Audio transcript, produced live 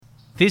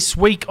This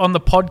week on the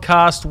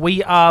podcast,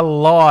 we are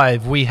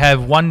live. We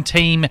have one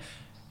team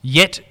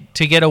yet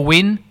to get a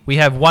win. We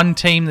have one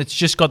team that's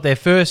just got their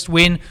first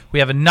win. We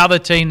have another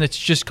team that's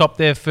just got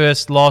their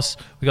first loss.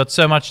 We've got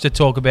so much to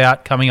talk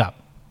about coming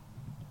up.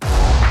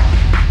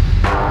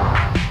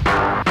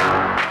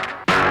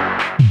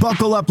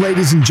 Buckle up,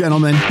 ladies and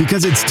gentlemen,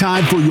 because it's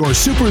time for your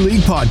Super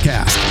League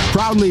podcast,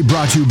 proudly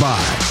brought to you by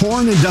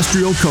Horn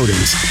Industrial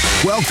Coatings.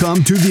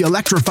 Welcome to the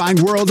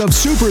electrifying world of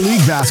Super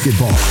League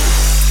basketball.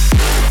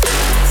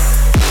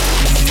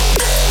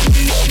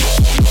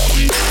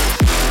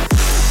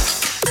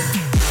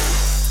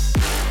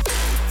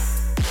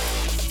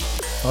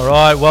 All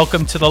right,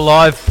 welcome to the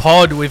live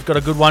pod. We've got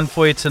a good one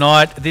for you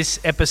tonight. This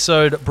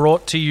episode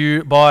brought to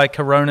you by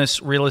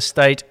Coronis Real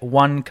Estate,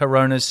 One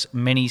Coronis,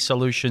 Many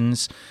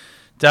Solutions.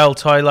 Dale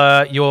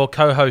Taylor, your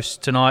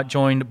co-host tonight,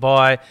 joined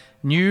by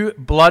new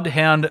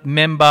Bloodhound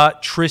member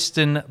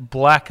Tristan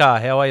Blacker.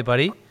 How are you,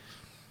 buddy?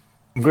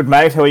 Good,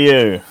 mate. How are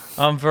you?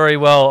 I'm very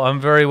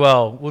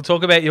well. We'll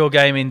talk about your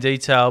game in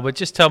detail, but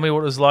just tell me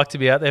what it was like to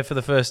be out there for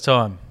the first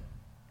time.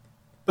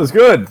 It was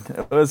good.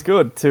 It was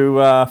good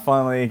to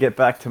finally get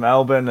back to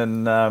Melbourne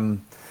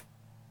and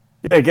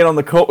get on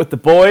the court with the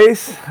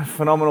boys.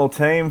 Phenomenal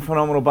team,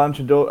 phenomenal bunch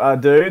of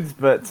dudes.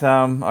 But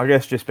I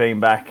guess just being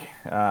back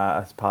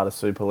as part of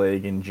Super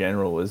League in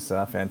general was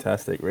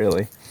fantastic,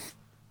 really.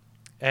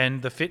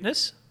 And the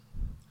fitness?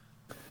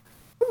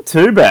 Not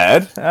too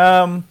bad.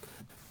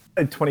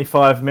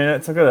 25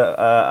 minutes. I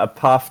got a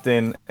puffed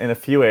in a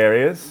few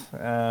areas.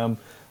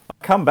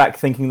 Come back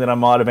thinking that I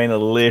might have been a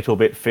little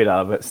bit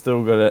fitter, but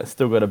still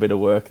got a bit of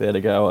work there to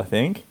go, I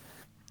think.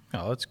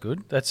 Oh, that's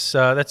good. That's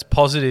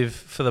positive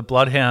for the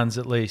Bloodhounds,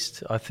 at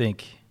least, I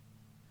think.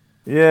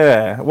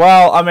 Yeah.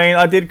 Well, I mean,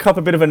 I did cop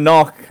a bit of a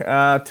knock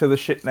to the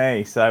shit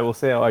knee, so we'll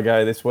see how I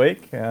go this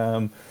week.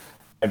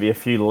 Maybe a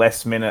few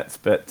less minutes,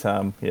 but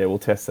we'll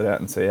test it out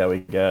and see how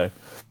we go.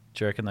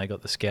 Do you reckon they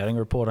got the scouting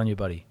report on you,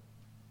 buddy?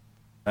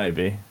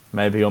 Maybe,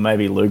 or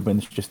maybe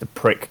Lugman's just a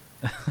prick.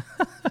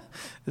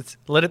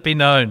 Let it be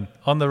known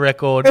on the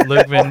record,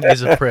 Lugman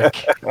is a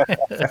prick.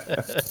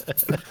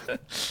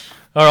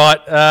 All right.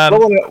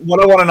 What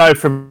I want to know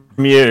from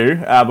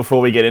you before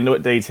we get into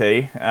it,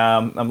 DT,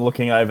 I'm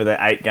looking over the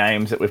 8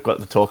 games that we've got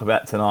to talk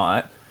about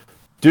tonight.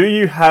 Do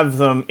you have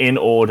them in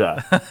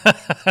order?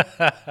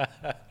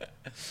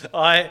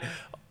 I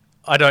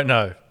don't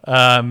know.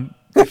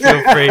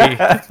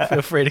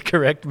 Feel free to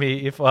correct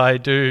me if I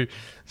do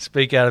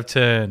speak out of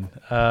turn.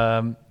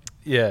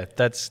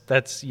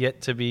 That's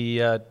yet to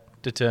be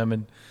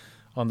determined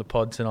on the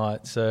pod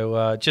tonight.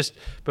 So just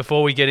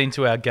before we get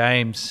into our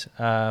games,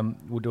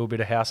 we'll do a bit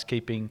of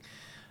housekeeping.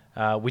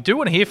 We do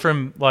want to hear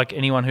from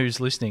anyone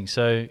who's listening.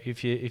 So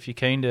if you're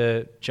keen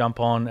to jump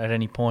on at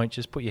any point,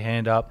 just put your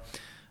hand up.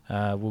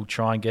 We'll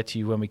try and get to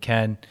you when we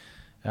can.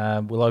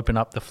 We'll open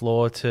up the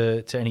floor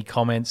to any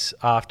comments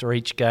after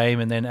each game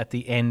and then at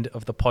the end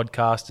of the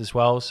podcast as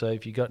well. So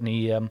if you've got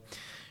any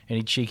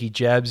cheeky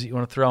jabs that you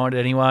want to throw at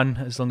anyone,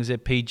 as long as they're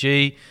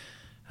PG,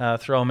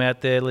 throw them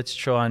out there. Let's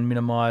try and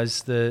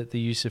minimise the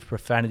use of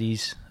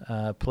profanities,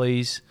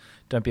 please.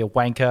 Don't be a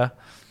wanker.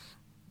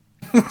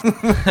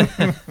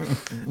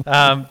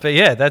 But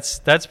yeah,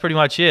 that's pretty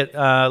much it.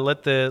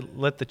 Let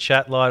the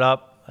chat light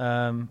up,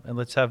 and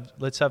let's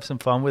have some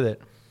fun with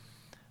it.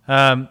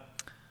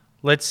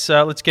 Let's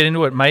get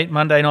into it, mate.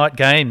 Monday night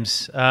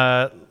games.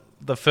 The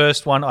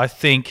first one, I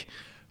think,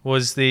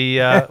 was the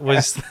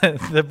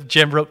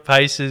Gembrook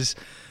Pacers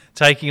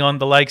taking on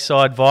the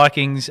Lakeside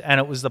Vikings, and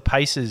it was the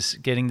Pacers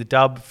getting the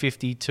dub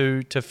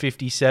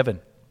 52-57.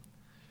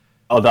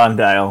 Well done,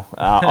 Dale.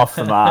 Off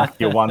the mark.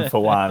 You're 1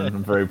 for 1.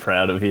 I'm very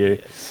proud of you.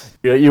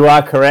 You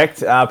are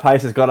correct.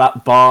 Pacers got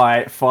up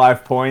by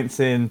 5 points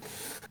for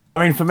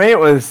me, it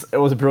was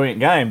a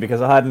brilliant game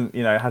because I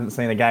hadn't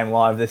seen a game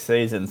live this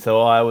season, so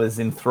I was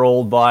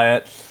enthralled by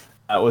it.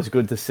 It was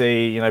good to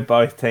see,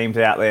 both teams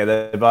out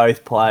there. They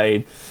both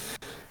played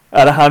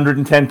at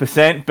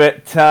 110%,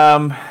 but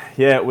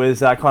it was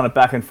kind of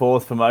back and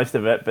forth for most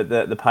of it. But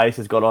the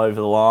Pacers got over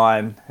the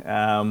line,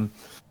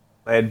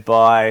 led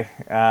by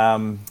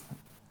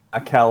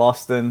Cal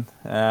Austin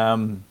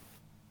and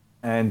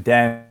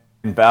Dan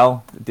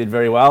Bell did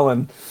very well,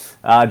 and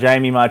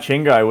Jamie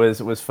Marchingo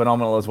was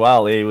phenomenal as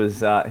well. He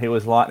was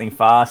lightning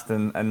fast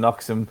and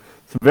knocked some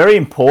very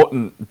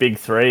important big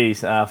threes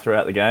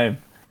throughout the game.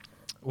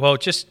 Well,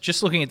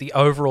 just looking at the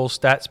overall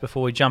stats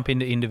before we jump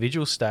into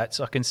individual stats,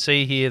 I can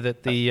see here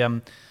that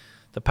the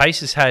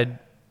Pacers had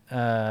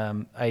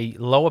a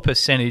lower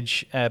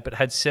percentage, but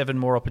had 7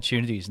 more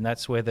opportunities, and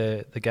that's where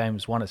the game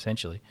was won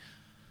essentially.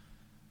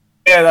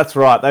 Yeah, that's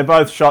right. They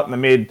both shot in the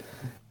mid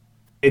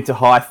to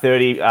high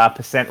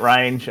 30%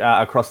 range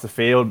across the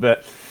field,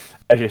 but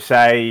as you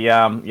say,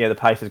 the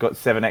Pacers got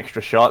 7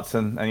 extra shots,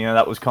 and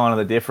that was kind of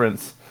the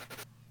difference.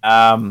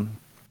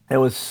 It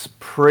was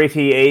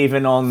pretty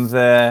even on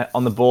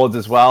the boards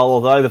as well,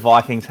 although the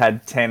Vikings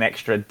had 10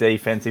 extra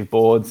defensive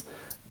boards,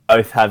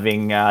 both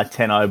having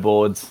 10-0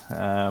 boards,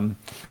 so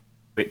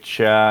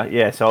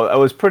it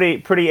was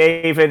pretty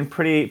even,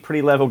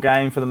 pretty level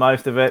game for the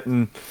most of it,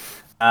 and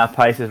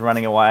Pacers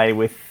running away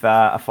with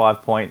a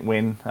 5-point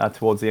win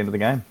towards the end of the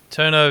game.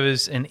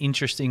 Turnovers, an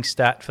interesting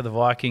stat for the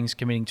Vikings,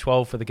 committing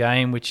 12 for the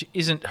game, which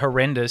isn't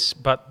horrendous,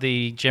 but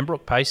the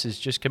Gembrook Pacers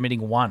just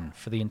committing 1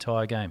 for the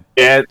entire game.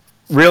 Yeah,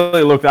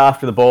 really looked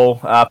after the ball.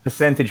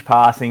 Percentage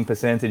passing,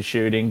 percentage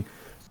shooting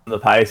from the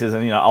Pacers,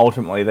 and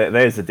ultimately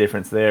there's the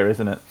difference there,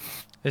 isn't it?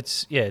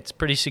 It's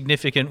pretty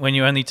significant when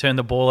you only turn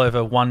the ball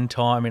over 1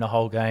 time in a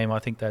whole game. I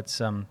think that's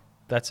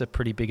a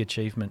pretty big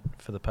achievement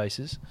for the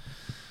Pacers.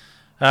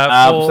 So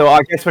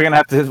I guess we're gonna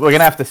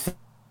have to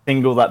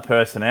single that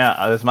person out.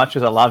 As much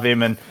as I love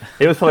him, and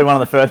he was probably one of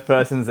the first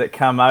persons that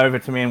come over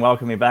to me and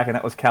welcomed me back, and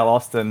that was Cal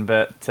Austin.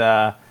 But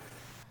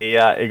he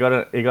got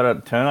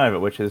a turnover,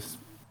 which is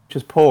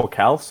poor.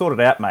 Cal, sort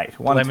it out, mate.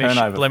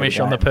 Blemish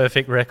on the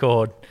perfect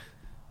record.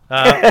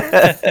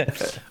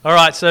 All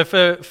right, so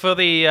for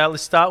the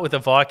let's start with the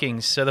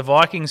Vikings. So the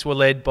Vikings were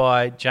led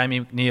by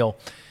Jamie McNeil.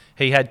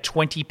 He had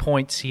 20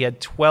 points, he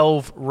had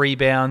 12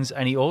 rebounds,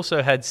 and he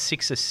also had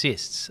 6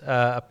 assists.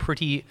 A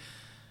pretty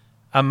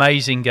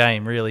amazing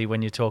game, really,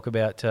 when you talk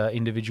about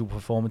individual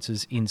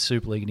performances in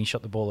Super League, and he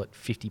shot the ball at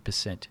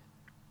 50%.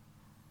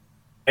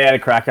 He had a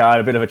cracker. I had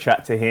a bit of a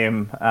chat to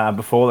him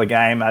before the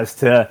game as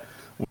to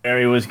where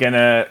he was going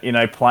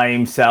to, play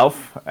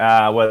himself,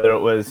 whether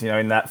it was,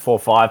 in that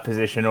 4-5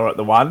 position or at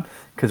the 1,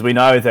 because we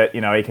know that,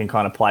 he can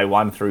kind of play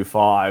 1 through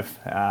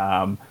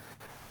 5.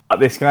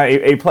 This guy,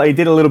 he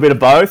did a little bit of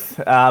both,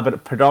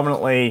 but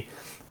predominantly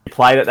he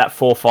played at that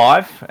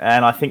 4-5,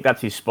 and I think that's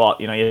his spot.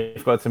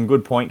 You've got some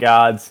good point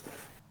guards,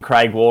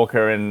 Craig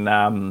Walker and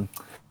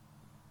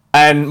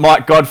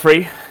Mike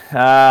Godfrey,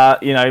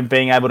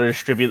 being able to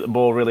distribute the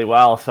ball really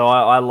well. So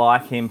I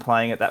like him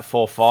playing at that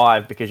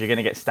 4-5 because you're going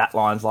to get stat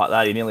lines like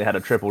that. He nearly had a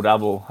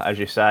triple-double, as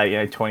you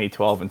say, 20,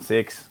 12, and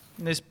 6.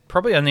 There's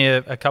probably only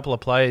a couple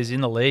of players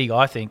in the league,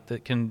 I think,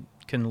 that can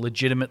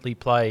legitimately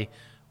play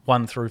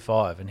 1 through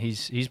 5, and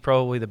he's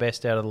probably the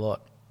best out of the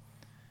lot.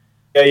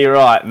 Yeah, you're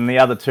right, and the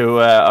other 2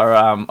 are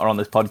on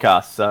this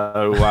podcast,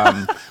 so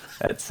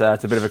it's a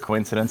bit of a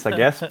coincidence, I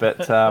guess. But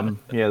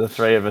the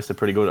 3 of us are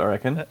pretty good, I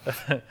reckon.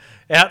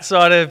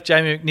 Outside of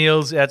Jamie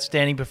McNeil's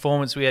outstanding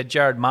performance, we had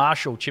Jared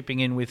Marshall chipping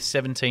in with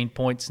 17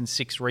 points and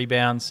 6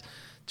 rebounds.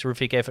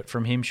 Terrific effort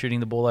from him, shooting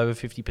the ball over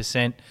 50%.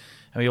 And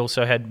we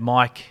also had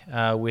Mike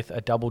with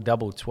a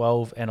double-double,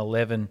 12 and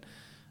 11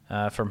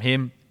 from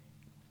him.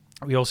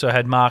 We also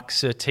had Mark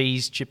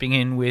Surtees chipping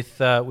in with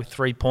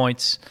 3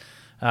 points.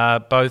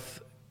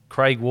 Both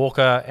Craig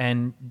Walker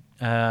and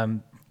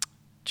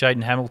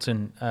Jaden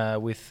Hamilton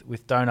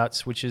with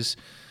donuts, which is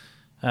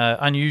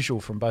unusual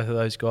from both of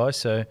those guys.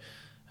 So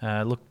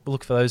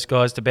look for those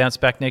guys to bounce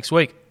back next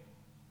week.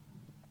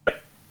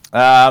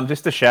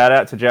 Just a shout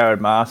out to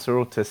Jared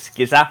Marshall, to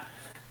Skizzer.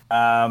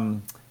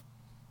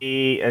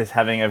 He is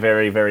having a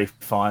very, very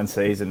fine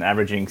season,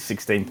 averaging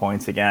 16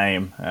 points a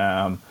game.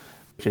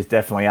 Which is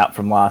definitely up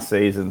from last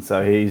season.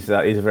 So he's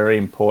a very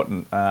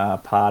important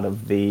part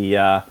of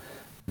the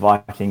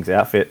Vikings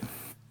outfit.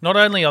 Not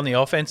only on the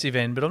offensive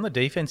end, but on the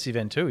defensive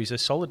end too. He's a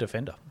solid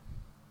defender.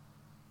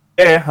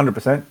 Yeah,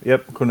 100%.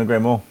 Yep, couldn't agree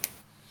more.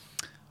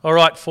 All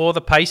right, for the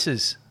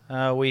Pacers,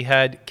 we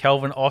had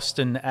Calvin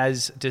Austin,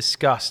 as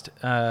discussed.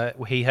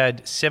 He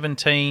had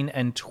 17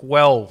 and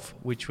 12,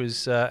 which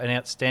was an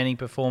outstanding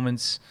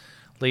performance,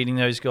 leading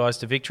those guys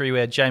to victory. We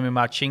had Jamie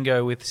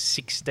Marchingo with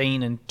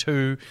 16 and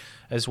 2,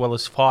 as well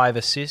as 5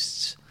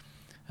 assists.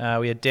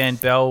 We had Dan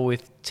Bell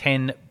with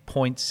 10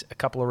 points, a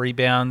couple of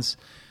rebounds.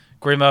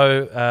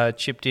 Grimo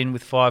chipped in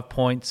with 5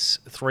 points,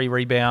 3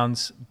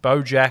 rebounds.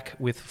 Bojack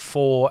with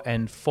 4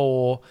 and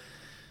 4.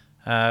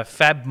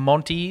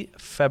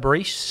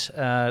 Fabrice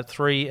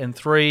 3 and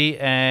 3,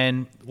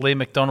 and Liam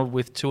McDonald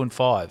with 2 and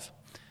 5.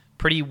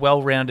 Pretty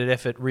well-rounded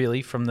effort,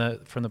 really, from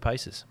the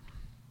Pacers.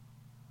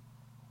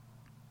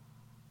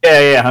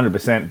 Yeah,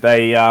 100%.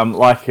 They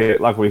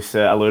like we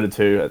alluded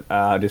to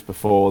just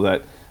before,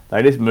 that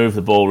they just move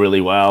the ball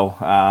really well.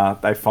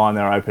 They find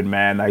their open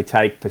man. They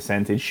take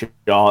percentage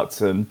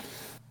shots, and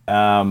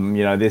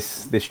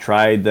this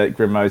trade that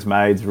Grimo's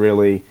made's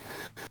really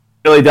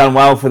done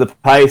well for the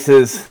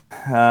Pacers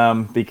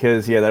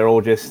because they're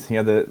all just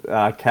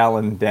the Cal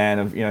and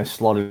Dan have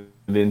slotted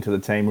into the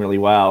team really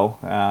well.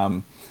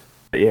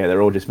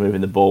 They're all just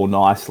moving the ball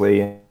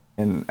nicely.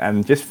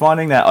 And just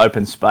finding that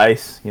open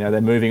space, they're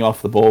moving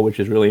off the ball,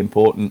 which is really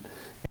important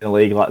in a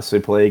league like the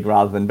Super League,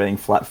 rather than being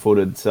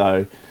flat-footed.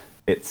 So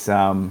it's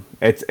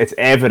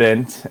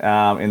evident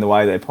in the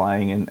way they're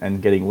playing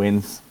and getting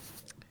wins.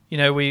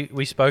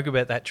 We spoke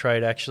about that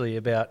trade actually,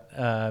 about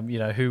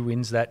who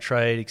wins that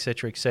trade,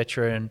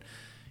 etc., and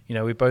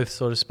we both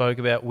sort of spoke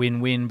about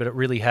win-win, but it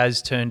really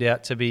has turned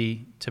out to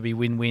be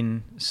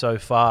win-win so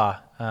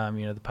far.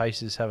 The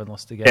Pacers haven't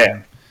lost a game.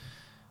 Yeah.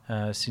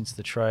 Since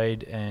the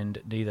trade,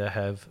 and neither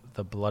have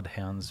the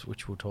Bloodhounds,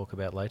 which we'll talk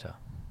about later.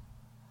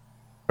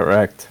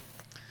 Correct.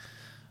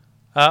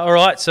 All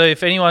right, so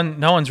if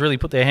no one's really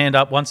put their hand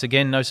up, once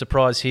again, no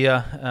surprise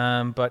here.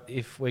 But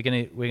if we're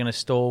gonna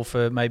stall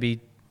for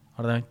maybe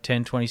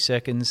 10, 20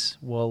 seconds,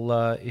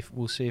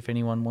 we'll see if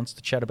anyone wants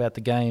to chat about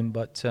the game.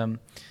 But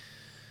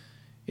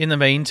In the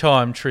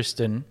meantime,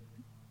 Tristan,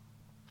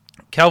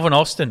 Calvin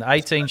Austin,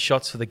 18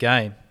 shots for the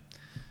game.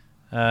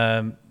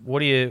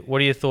 What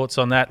are your thoughts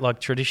on that? Like,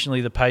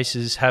 traditionally, the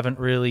Pacers haven't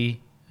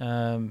really,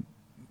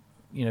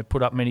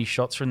 put up many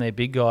shots from their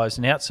big guys,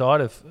 and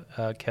outside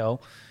of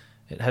Cal,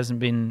 it hasn't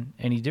been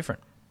any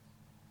different.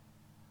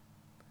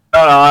 No,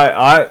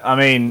 I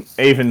mean,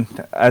 even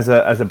as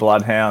a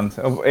bloodhound,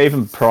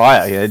 even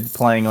prior,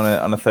 playing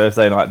on a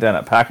Thursday night down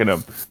at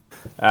Pakenham,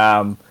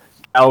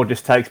 Cal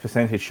just takes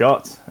percentage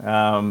shots.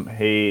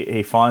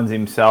 He finds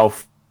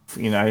himself,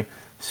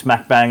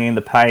 smack banging in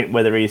the paint,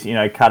 whether he's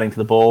cutting to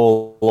the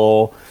ball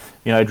or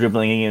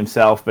dribbling in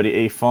himself, but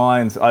he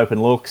finds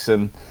open looks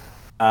and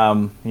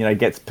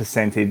gets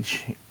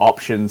percentage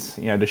options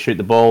to shoot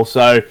the ball.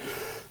 So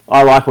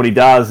I like what he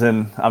does,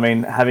 and I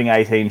mean, having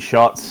 18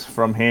 shots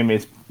from him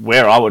is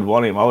where I would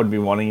want him. I would be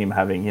wanting him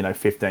having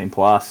 15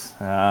 plus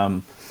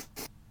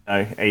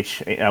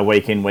each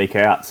week in, week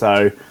out.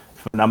 So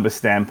from a numbers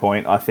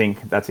standpoint, I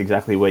think that's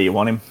exactly where you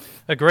want him.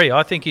 Agree.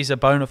 I think he's a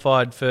bona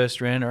fide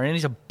first rounder, and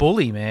he's a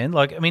bully, man.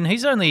 Like, I mean,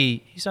 he's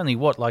only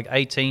what, like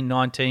 18,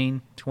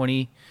 19,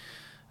 20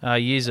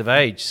 years of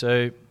age.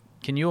 So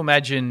can you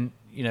imagine,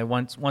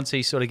 once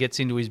he sort of gets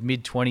into his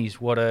mid-20s,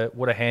 what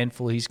a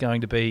handful he's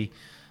going to be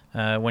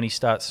when he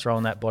starts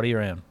throwing that body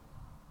around?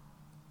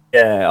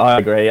 Yeah, I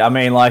agree. I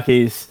mean, like,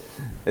 it's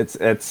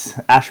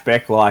Ash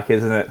Beck-like,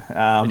 isn't it? It is,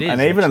 and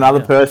even actually,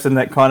 another person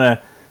that kind of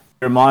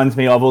reminds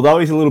me of, although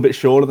he's a little bit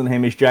shorter than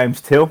him, is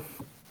James Till.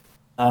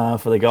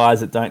 For the guys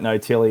that don't know,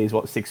 Tilly is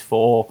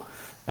 6'4",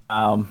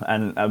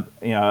 and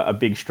a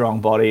big strong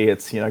body.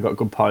 It's got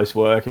good post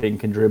work and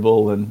can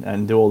dribble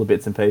and do all the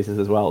bits and pieces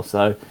as well.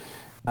 So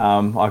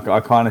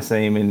I kind of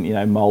see him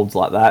in molds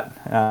like that.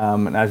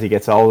 And as he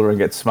gets older and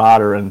gets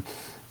smarter and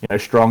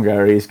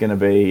stronger, he's going to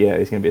be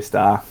a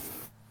star.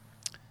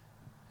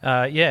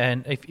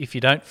 And if you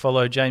don't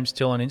follow James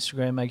Till on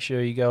Instagram, make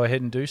sure you go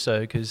ahead and do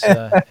so, because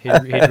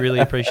he'd really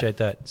appreciate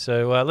that.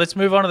 So let's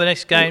move on to the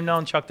next game. No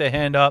one chucked their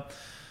hand up.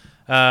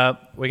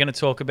 We're going to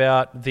talk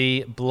about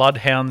the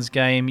Bloodhounds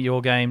game,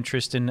 your game,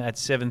 Tristan, at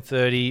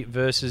 7:30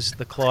 versus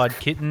the Clyde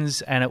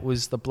Kittens, and it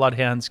was the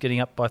Bloodhounds getting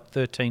up by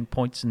 13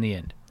 points in the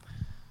end.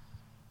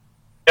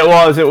 It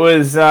was.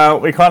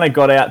 We kind of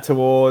got out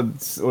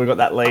we got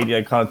that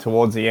lead, kind of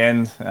towards the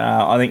end.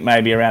 I think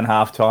maybe around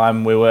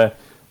half-time we were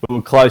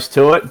close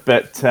to it,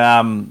 but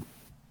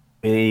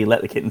we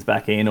let the Kittens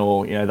back in,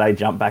 or they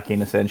jumped back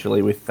in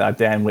essentially with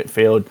Dan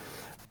Whitfield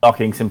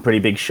knocking some pretty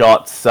big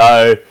shots.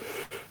 So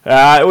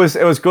it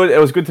was good. It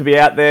was good to be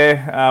out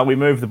there. We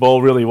moved the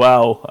ball really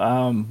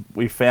well.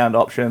 We found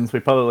options. We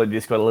probably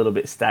just got a little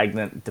bit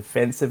stagnant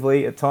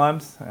defensively at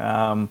times,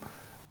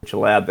 which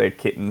allowed the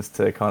Kittens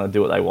to kind of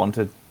do what they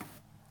wanted.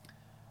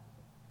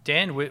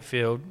 Dan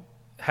Whitfield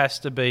has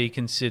to be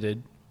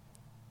considered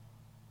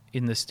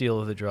in the steal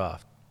of the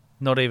draft.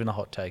 Not even a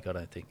hot take, I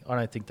don't think. I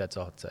don't think that's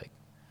a hot take.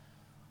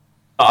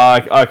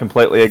 I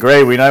completely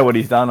agree. We know what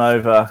he's done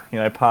over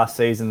past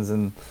seasons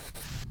and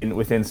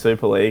within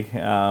Super League.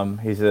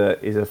 He's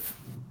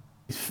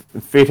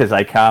fit as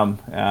they come.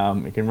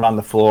 He can run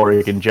the floor.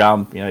 He can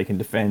jump. He can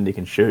defend. He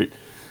can shoot.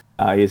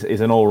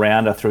 He's an all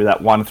rounder through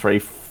that 1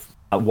 through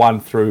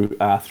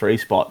 3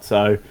 spot.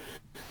 So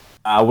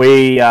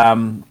we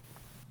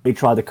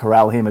tried to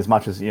corral him as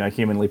much as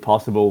humanly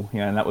possible.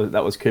 And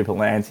that was Cooper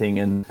Lansing,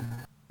 and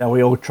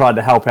we all tried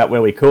to help out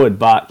where we could.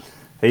 But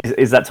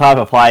he's that type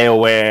of player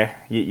where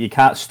you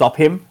can't stop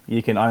him.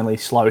 You can only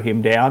slow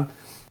him down.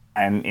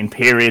 And in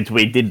periods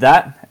we did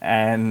that,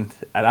 and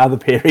at other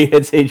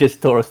periods he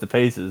just tore us to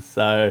pieces.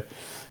 So,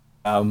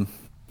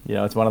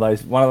 it's one of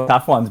the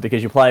tough ones,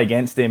 because you play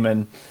against him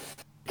and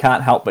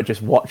can't help but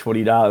just watch what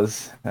he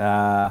does.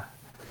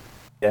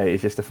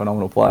 He's just a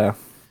phenomenal player.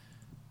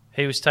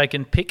 He was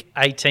taken pick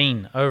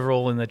 18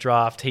 overall in the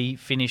draft. He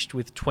finished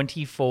with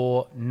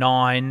 24,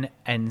 9,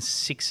 and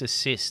 6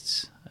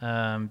 assists.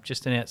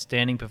 Just an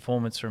outstanding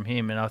performance from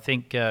him. And I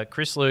think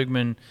Chris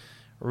Lugman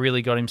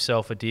really got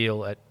himself a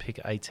deal at pick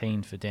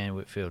 18 for Dan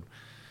Whitfield.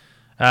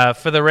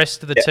 For the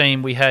rest of the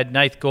team, we had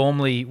Nath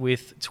Gormley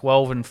with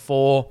 12 and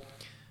 4,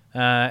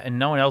 and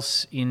no one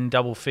else in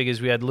double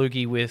figures. We had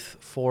Lukey with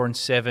 4 and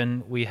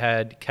 7. We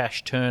had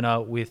Cash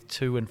Turner with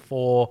 2 and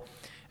 4,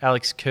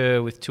 Alex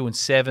Kerr with 2 and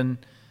 7,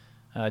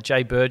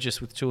 Jay Burgess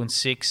with 2 and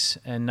 6,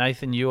 and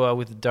Nathan Ewer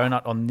with a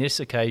donut on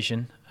this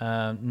occasion,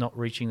 not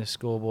reaching the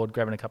scoreboard,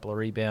 grabbing a couple of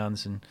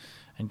rebounds and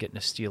getting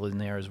a steal in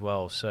there as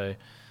well. So,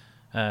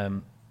 I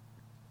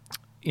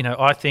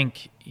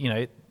think,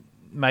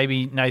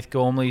 maybe Nath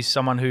Gormley's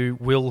someone who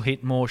will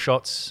hit more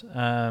shots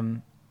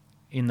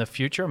in the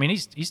future. I mean,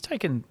 he's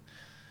taken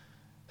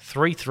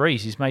 3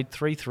 threes. He's made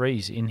 3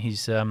 threes in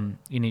his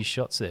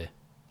shots there.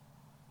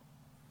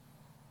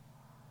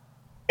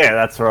 Yeah,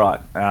 that's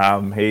right.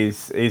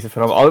 He's a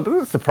phenomenal. I was a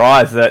little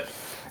surprised that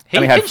he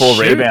only had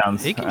 4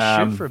 rebounds. He can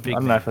shoot for a big I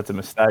don't know if that's a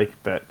mistake,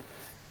 but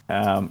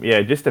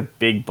just a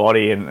big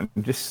body and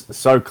just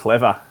so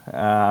clever.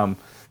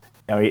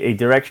 He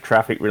directs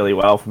traffic really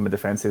well from a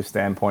defensive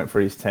standpoint for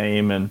his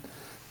team, and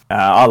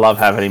I love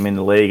having him in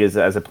the league as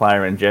a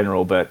player in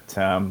general. But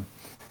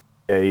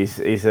Yeah, he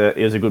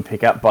was a good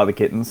pickup by the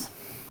Kittens.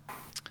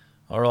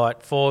 All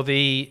right, for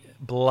the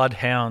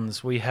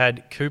Bloodhounds, we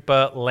had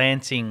Cooper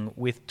Lansing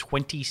with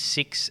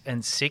 26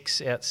 and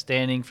 6,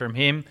 outstanding from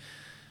him.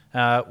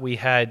 We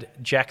had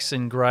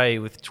Jackson Gray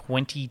with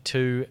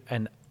 22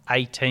 and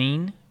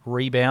 18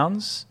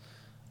 rebounds.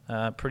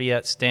 Pretty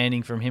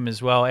outstanding from him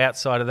as well.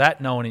 Outside of that,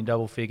 no one in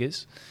double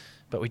figures.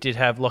 But we did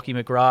have Lockie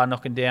McGrath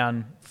knocking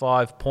down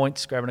 5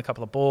 points, grabbing a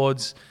couple of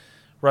boards.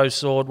 Rose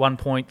Sword,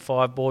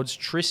 1.5 boards.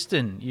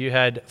 Tristan, you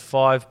had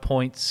 5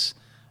 points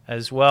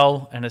as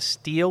well and a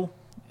steal.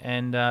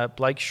 And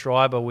Blake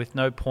Schreiber with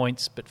no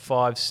points but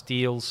 5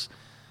 steals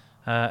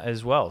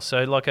as well.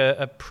 So like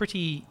a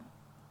pretty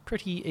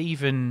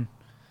even,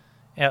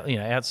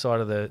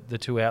 outside of the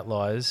two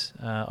outliers.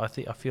 I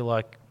feel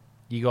like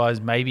you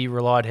guys maybe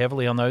relied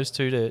heavily on those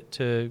two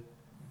to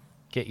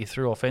get you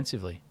through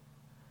offensively.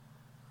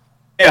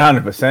 Yeah,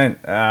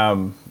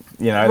 100%.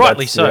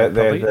 Rightly so,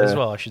 probably as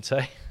well, I should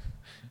say.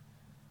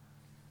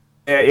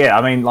 Yeah.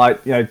 I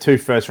mean, 2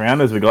 first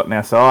rounders we got on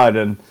our side,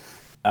 and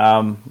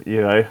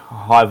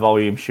high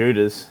volume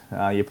shooters.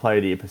 You play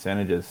to your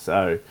percentages,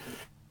 so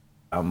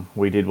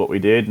we did what we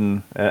did,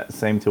 and it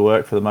seemed to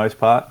work for the most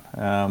part.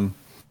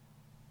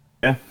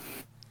 Yeah.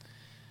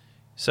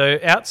 So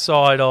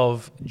outside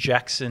of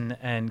Jackson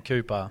and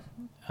Cooper,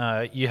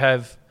 you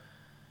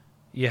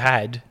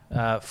had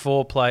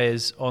 4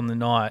 players on the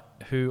night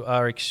who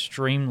are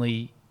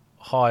extremely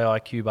high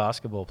IQ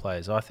basketball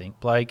players, I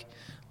think. Blake,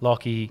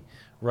 Lockie,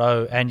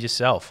 Rowe, and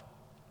yourself.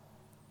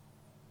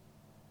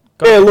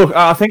 Yeah, look,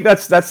 I think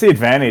that's the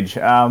advantage.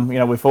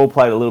 We've all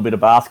played a little bit of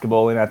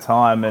basketball in our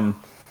time, and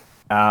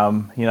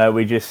the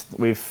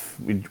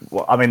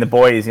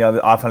boys.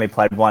 I've only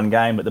played one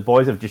game, but the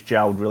boys have just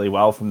gelled really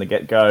well from the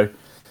get-go.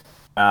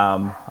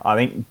 I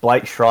think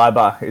Blake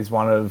Schreiber is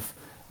one of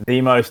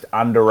the most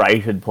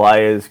underrated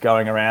players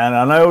going around.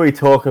 I know we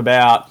talk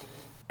about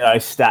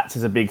stats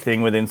as a big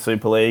thing within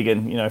Super League,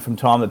 and from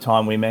time to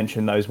time we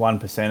mention those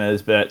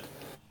 1%ers, but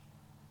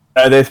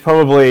there's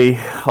probably,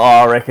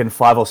 I reckon,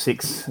 5 or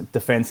 6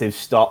 defensive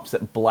stops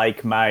that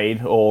Blake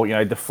made, or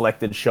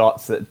deflected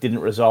shots that didn't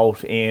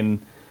result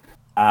in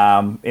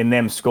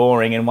them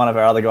scoring, and one of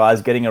our other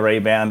guys getting a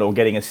rebound or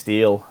getting a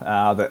steal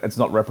that it's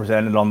not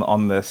represented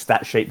on the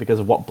stat sheet because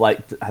of what Blake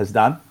has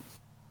done.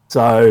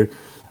 So,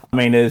 I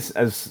mean,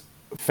 as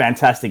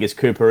fantastic as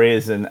Cooper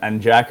is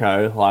and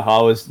Jacko,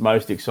 I was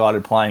most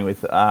excited playing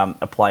with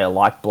a player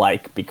like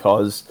Blake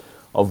because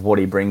of what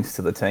he brings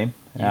to the team.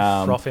 You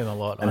froth him a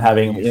lot. And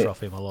you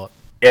froth him a lot.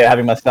 Yeah,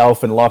 having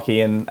myself and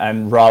Lockie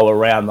and Rowe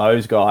around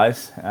those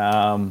guys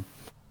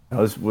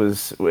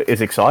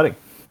is exciting.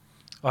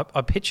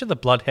 I picture the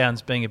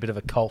Bloodhounds being a bit of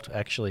a cult,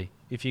 actually.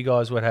 If you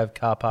guys would have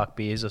car park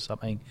beers or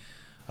something,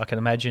 I can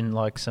imagine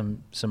like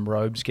some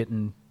robes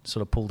getting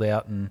sort of pulled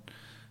out and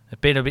it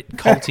being a bit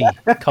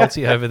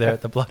culty over there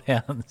at the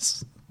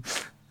Bloodhounds.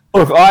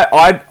 Look,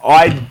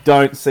 I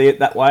don't see it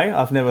that way.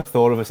 I've never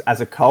thought of us as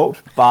a cult,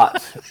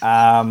 but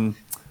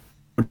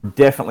would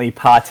definitely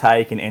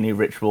partake in any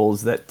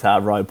rituals that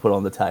Rowe put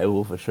on the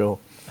table for sure.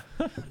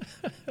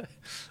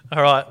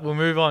 All right, we'll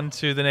move on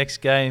to the next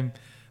game.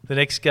 The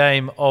next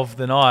game of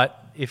the night,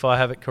 if I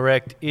have it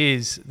correct,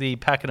 is the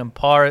Pakenham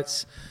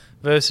Pirates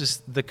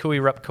versus the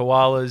Kooyurup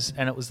Koalas,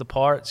 and it was the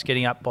Pirates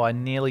getting up by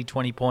nearly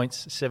 20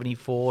 points,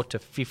 74 to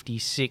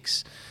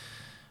 56.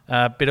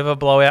 Bit of a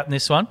blowout in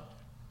this one.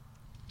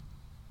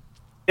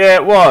 Yeah,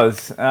 it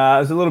was. It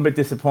was a little bit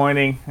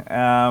disappointing.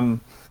 I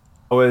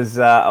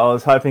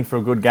was hoping for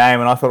a good game,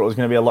 and I thought it was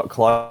going to be a lot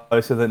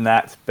closer than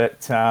that. But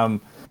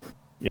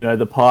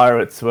the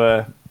Pirates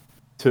were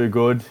too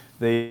good.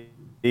 The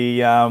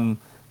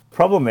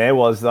problem there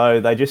was,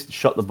 though, they just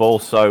shot the ball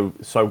so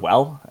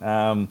well.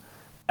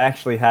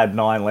 Actually had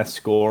 9 less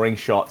scoring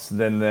shots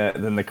than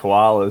the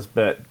Koalas,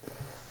 but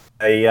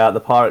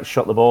the Pirates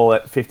shot the ball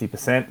at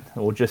 50%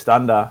 or just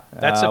under.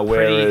 That's a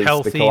pretty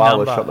healthy the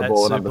Koalas number shot the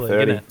ball at under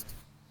 30.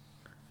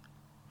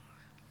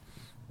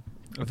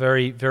 A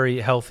very, very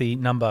healthy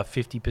number,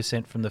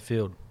 50% from the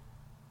field.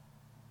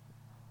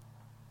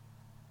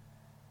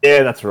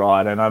 Yeah, that's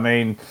right. And I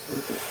mean,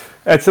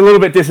 it's a little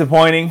bit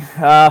disappointing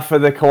for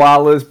the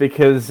Koalas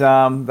because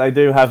they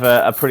do have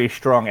a pretty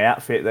strong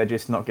outfit. They're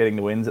just not getting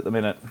the wins at the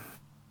minute.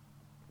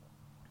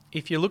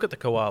 If you look at the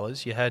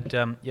Koalas, you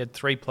had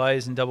 3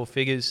 players in double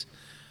figures,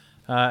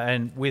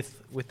 and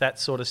with that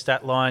sort of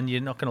stat line,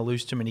 you're not going to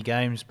lose too many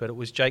games. But it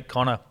was Jake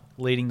Connor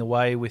leading the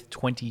way with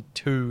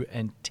 22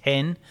 and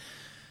 10,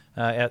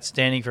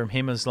 outstanding from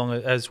him as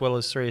well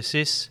as 3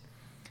 assists.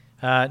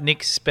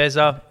 Nick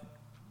Spezza,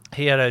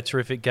 he had a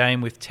terrific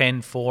game with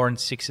 10, 4, and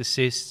 6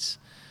 assists.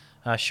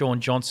 Sean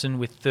Johnson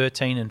with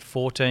 13 and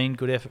 14,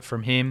 good effort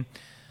from him.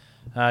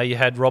 You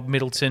had Rob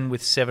Middleton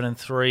with 7 and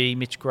 3,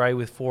 Mitch Gray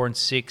with 4 and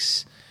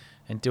 6.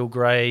 And Dill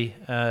Gray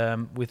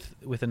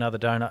with another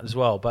donut as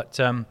well. But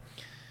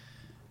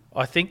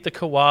I think the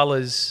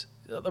Koalas,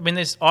 I mean,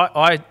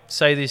 I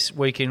say this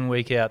week in,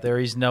 week out, there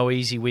is no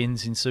easy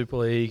wins in Super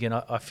League, and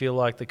I feel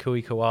like the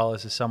Kui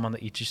Koalas are someone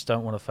that you just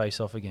don't want to face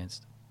off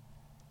against.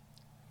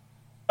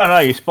 No,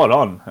 you're spot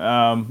on.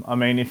 I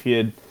mean, if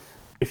you'd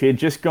if you'd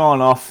just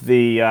gone off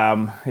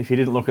if you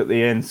didn't look at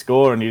the end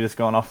score and you just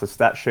gone off the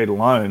stat sheet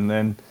alone,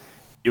 then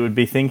you would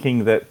be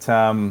thinking that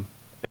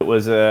it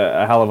was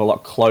a hell of a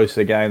lot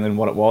closer game than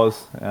what it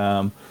was.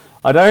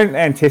 I don't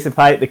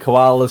anticipate the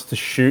Koalas to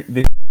shoot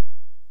this.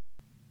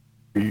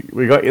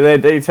 We got you there,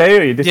 DT,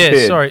 or you disappeared?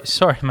 Yeah,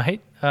 sorry,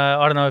 mate.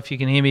 I don't know if you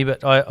can hear me,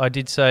 but I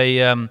did say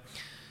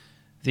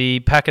the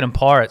Pakenham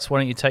Pirates. Why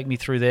don't you take me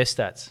through their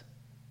stats?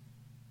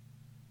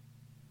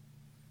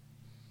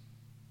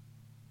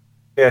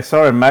 Yeah,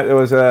 sorry, mate. There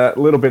was a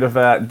little bit of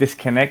a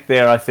disconnect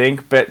there, I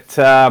think. But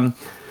the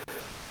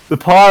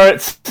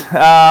Pirates,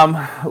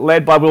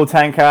 led by Will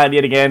Tankard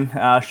yet again,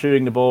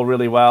 shooting the ball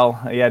really well.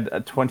 He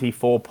had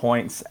 24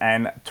 points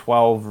and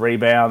 12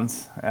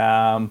 rebounds.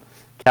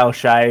 Cal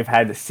Shave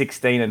had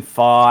 16 and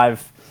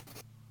 5.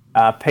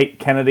 Pete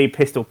Kennedy,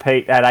 Pistol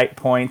Pete, had 8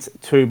 points,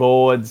 2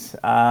 boards.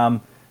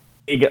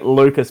 Big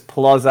Lucas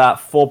Plaza,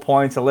 4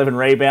 points, 11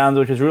 rebounds,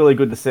 which is really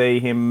good to see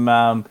him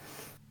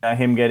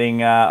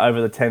getting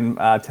over the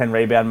 10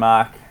 rebound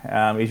mark.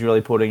 He's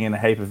really putting in a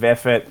heap of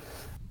effort.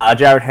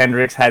 Jared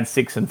Hendricks had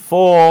 6 and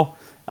 4.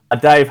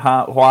 Dave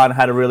Juan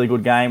had a really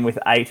good game with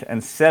 8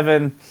 and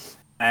 7.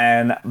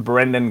 And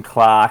Brendan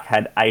Clark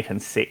had 8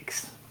 and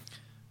 6.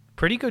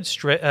 Pretty good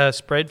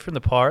spread from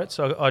the Pirates.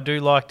 I do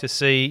like to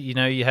see,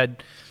 you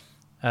had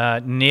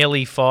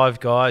nearly 5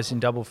 guys in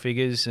double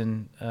figures,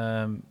 and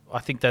I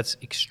think that's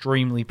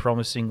extremely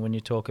promising when you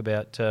talk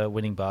about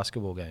winning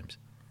basketball games.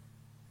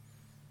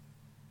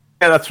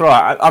 Yeah, that's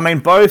right. I mean,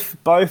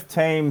 both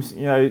teams,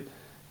 they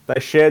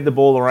shared the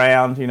ball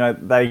around.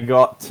 They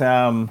got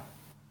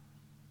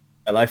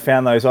they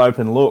found those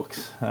open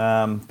looks.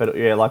 But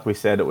yeah, like we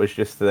said, it was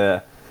just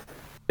the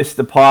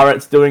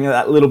Pirates doing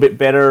that little bit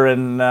better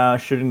and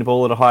shooting the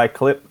ball at a higher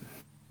clip.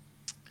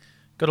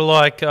 Got to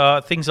like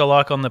things I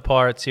like on the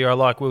Pirates here. I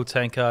like Will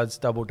Tankard's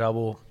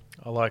double-double.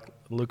 I like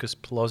Lucas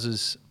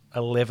Plaza's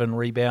 11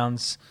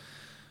 rebounds.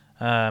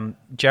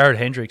 Jared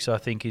Hendricks, I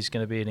think, is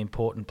going to be an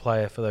important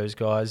player for those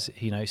guys.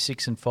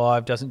 6 and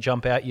 5 doesn't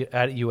jump out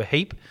at you a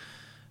heap,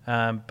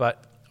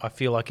 but I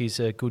feel like he's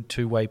a good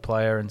two-way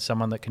player and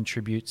someone that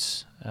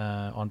contributes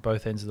on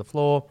both ends of the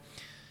floor.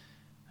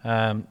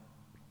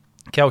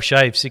 Cal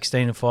Shave,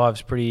 16 and 5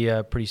 is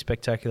pretty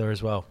spectacular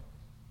as well.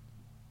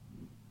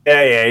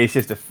 Yeah, he's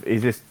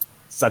just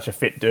such a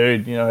fit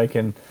dude.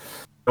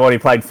 He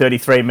played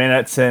 33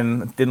 minutes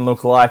and didn't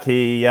look like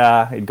he'd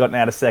gotten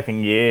out of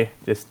second year.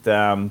 Just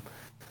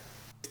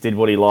did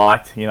what he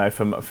liked,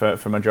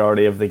 for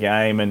majority of the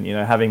game, and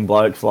having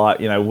blokes like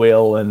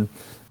Will and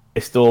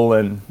Pistol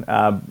and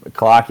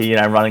Clarkey,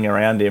 running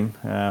around him.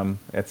 I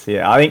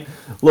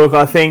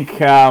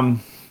think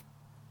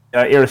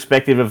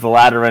irrespective of the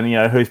ladder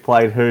and who's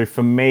played who,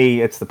 for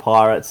me it's the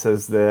Pirates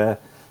as the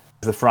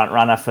front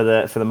runner for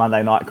the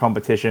Monday night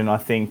competition. I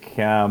think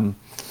they're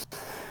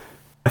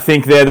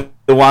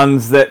the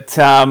ones that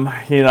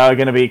are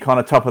going to be kind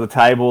of top of the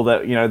table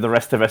that the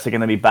rest of us are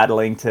going to be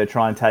battling to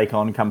try and take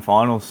on come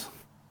finals.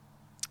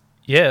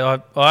 Yeah,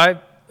 I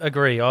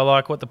agree. I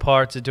like what the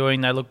Pirates are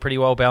doing. They look pretty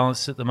well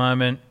balanced at the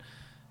moment.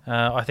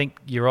 I think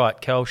you're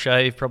right. Cal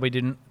Shave probably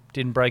didn't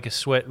break a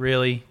sweat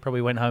really.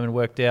 Probably went home and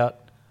worked out.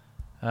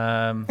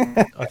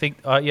 I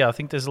think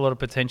there's a lot of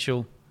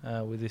potential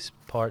with this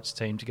Pirates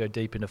team to go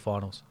deep into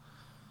finals.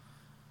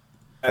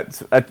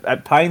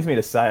 It pains me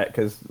to say it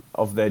because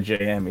of their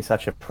GM. He's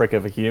such a prick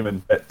of a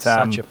human. But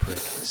such a prick.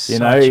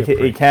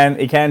 He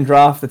can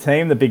draft the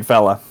team, the big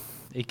fella.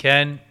 He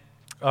can.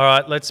 All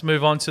right, let's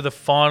move on to the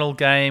final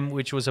game,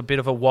 which was a bit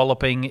of a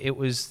walloping. It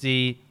was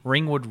the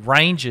Ringwood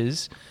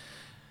Rangers.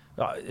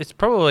 It's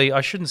probably,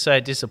 I shouldn't say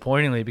it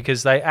disappointingly,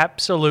 because they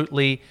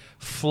absolutely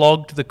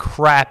flogged the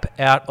crap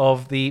out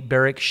of the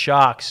Berwick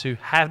Sharks, who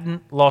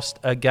hadn't lost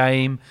a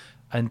game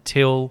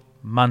until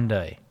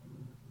Monday.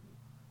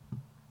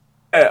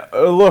 Yeah,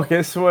 look,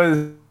 this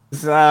was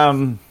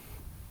a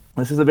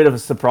bit of a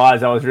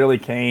surprise. I was really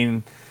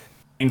keen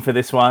for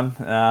this one.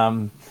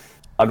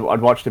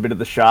 I'd watched a bit of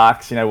the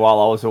Sharks, while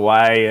I was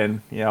away,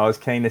 and I was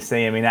keen to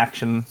see them in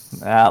action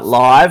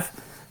live.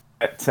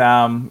 But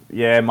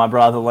my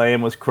brother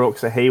Liam was crook,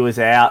 so he was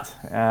out.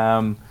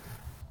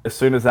 As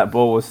soon as that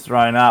ball was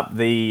thrown up,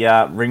 the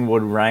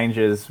Ringwood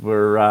Rangers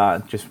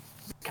were just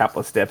a couple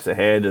of steps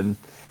ahead and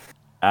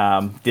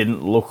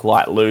didn't look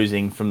like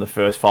losing from the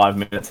first 5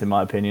 minutes, in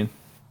my opinion.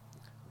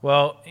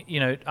 Well,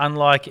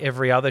 unlike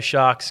every other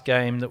Sharks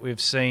game that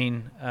we've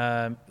seen,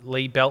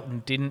 Lee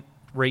Belton didn't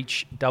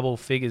reach double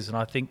figures, and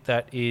I think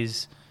that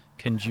is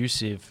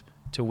conducive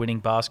to winning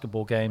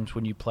basketball games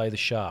when you play the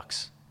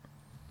Sharks.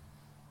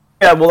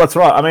 Yeah, well, that's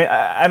right. I mean,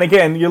 and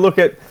again, you look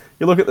at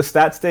the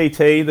stats,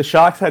 DT. The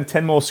Sharks had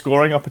 10 more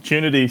scoring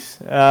opportunities,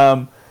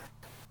 but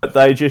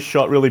they just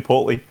shot really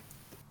poorly.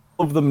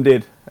 All of them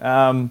did.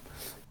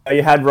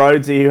 You had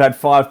Rhodesy, who had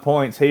 5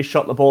 points. He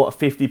shot the ball at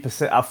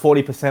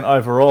 40%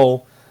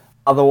 overall.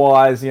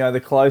 Otherwise,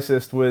 the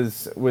closest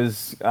was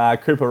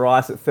Cooper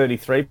Rice at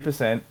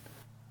 33%.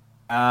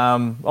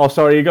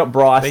 You got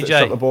Bryce that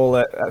shot the ball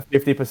at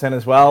 50%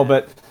 as well.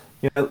 But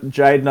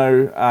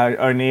Jaden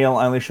O'Neill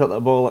only shot the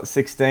ball at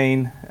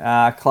 16.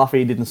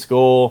 Cluffy didn't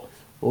score.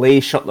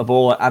 Lee shot the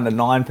ball at under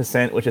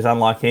 9%, which is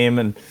unlike him.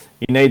 And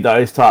you need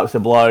those types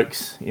of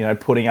blokes,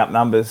 putting up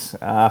numbers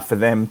for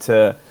them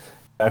to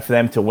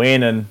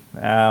win. And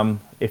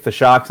if the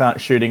Sharks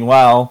aren't shooting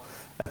well,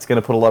 that's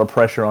going to put a lot of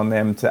pressure on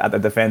them at the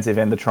defensive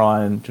end to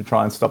try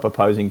and stop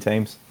opposing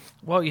teams.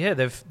 Well, yeah,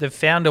 they've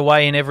found a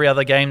way in every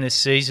other game this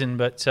season,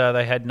 but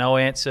they had no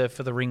answer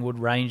for the Ringwood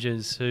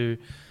Rangers, who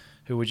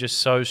were just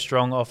so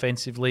strong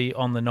offensively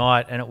on the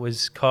night. And it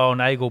was Kyle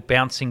Nagel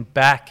bouncing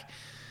back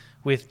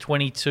with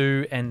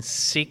 22 and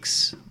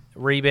 6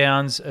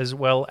 rebounds as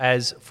well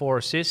as 4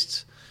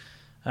 assists.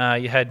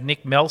 You had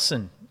Nick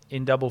Melson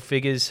in double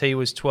figures. He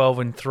was 12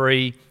 and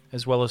 3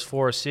 as well as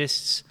 4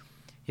 assists.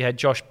 You had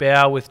Josh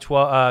Bow with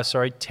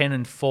 10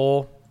 and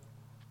 4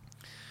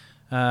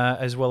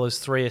 as well as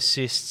 3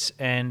 assists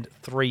and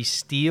 3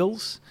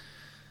 steals.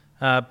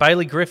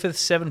 Bailey Griffiths,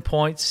 7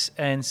 points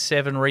and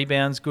 7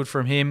 rebounds. Good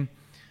from him.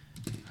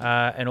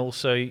 And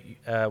also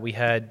we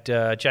had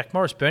Jack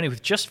Morris Burney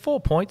with just 4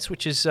 points,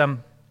 which is a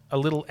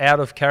little out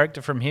of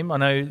character from him.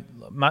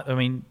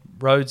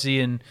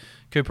 Rhodesy and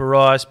Cooper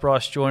Rice,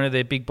 Bryce Joyner,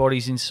 they're big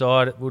bodies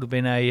inside. It would have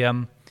been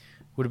a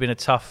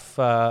tough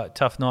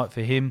night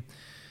for him.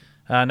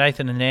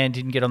 Nathan Anand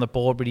didn't get on the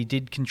board, but he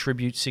did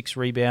contribute 6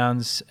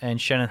 rebounds,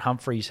 and Shannon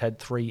Humphreys had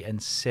 3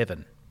 and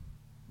 7.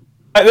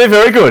 They're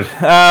very good.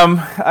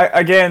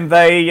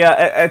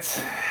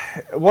 It's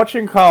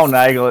watching Kyle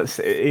Nagel.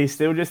 He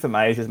still just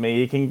amazes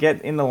me. He can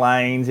get in the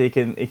lanes. He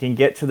can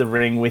get to the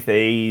ring with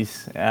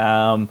ease.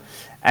 And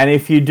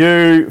if you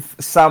do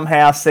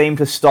somehow seem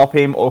to stop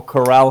him or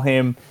corral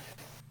him,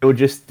 he'll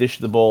just dish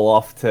the ball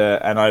off to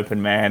an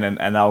open man,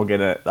 and they'll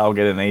get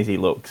an easy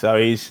look. So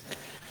he's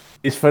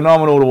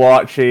phenomenal to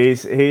watch.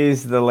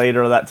 He's the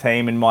leader of that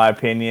team, in my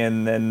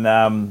opinion,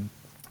 and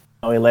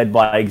he led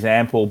by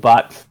example.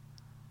 But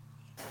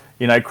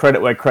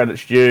credit where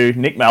credit's due.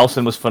 Nick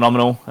Melson was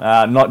phenomenal,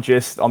 not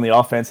just on the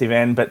offensive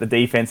end, but the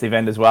defensive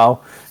end as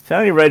well. He's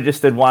only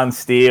registered 1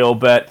 steal,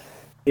 but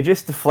he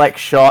just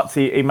deflects shots.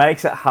 He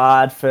makes it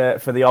hard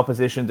for the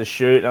opposition to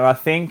shoot, and I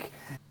think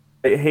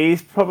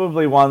he's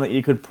probably one that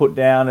you could put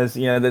down as,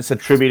 that's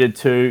attributed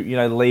to,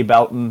 Lee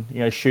Belton,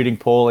 shooting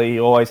poorly. He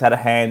always had a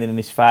hand in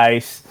his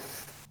face.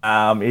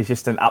 He's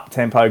just an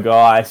up-tempo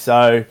guy.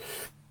 So,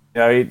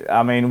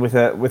 with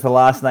a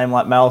last name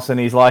like Melson,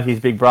 he's like his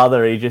big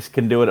brother. He just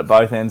can do it at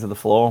both ends of the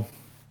floor.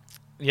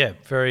 Yeah,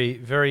 very,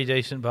 very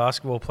decent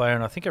basketball player,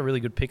 and I think a really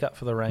good pickup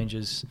for the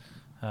Rangers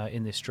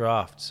in this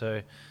draft.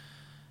 So,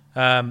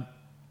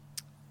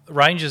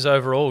 Rangers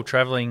overall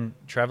travelling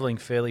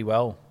fairly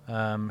well.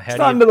 Just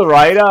under the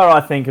radar,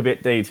 I think, a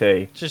bit,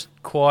 DT. Just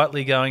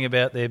quietly going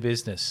about their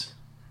business.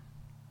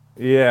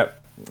 Yeah.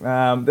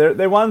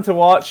 They're one to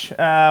watch.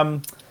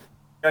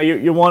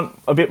 You want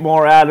a bit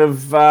more out of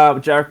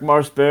Jarek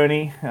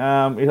Morris-Burney.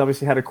 He's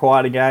obviously had a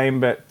quieter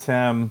game, but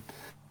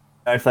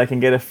if they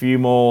can get a few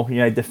more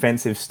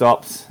defensive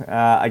stops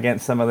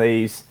against some of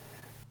these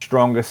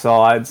stronger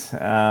sides,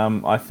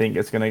 I think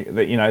it's going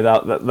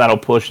to that'll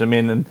push them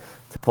in and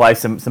to play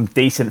some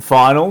decent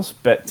finals.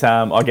 But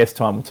I guess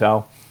time will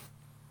tell.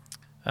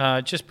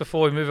 Just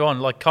before we move on,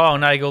 like Kyle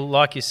Nagel,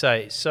 like you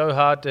say, so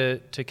hard to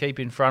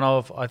keep in front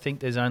of. I think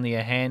there's only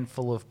a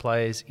handful of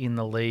players in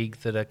the league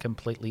that are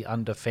completely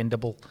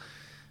undefendable.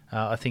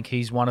 I think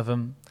he's one of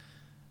them.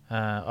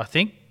 I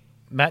think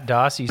Matt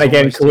Darcy's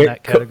almost in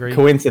that category.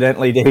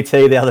 Coincidentally,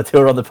 DT, the other two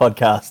are on the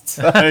podcast.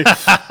 So.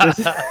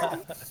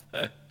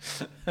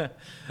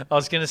 I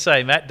was going to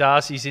say Matt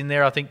Darcy's in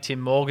there. I think Tim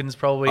Morgan's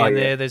probably in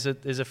there. There's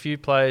a few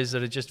players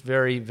that are just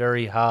very,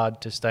 very hard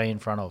to stay in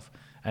front of,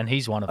 and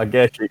he's one of them. I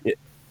guess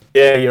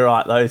you're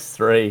right. Those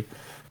three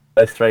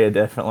are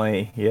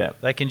definitely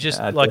They can just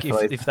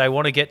if they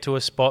want to get to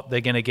a spot, they're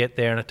going to get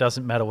there, and it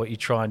doesn't matter what you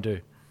try and do.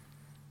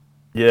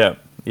 Yeah,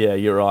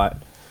 you're right.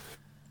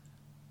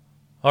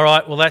 All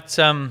right, well that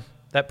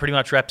pretty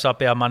much wraps up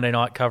our Monday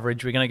night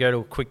coverage. We're going to go to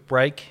a quick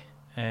break,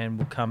 and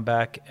we'll come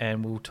back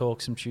and we'll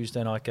talk some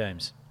Tuesday night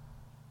games.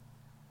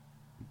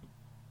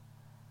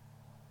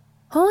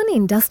 Horn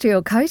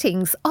Industrial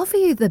Coatings offer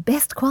you the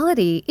best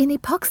quality in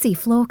epoxy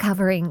floor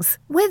coverings.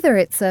 Whether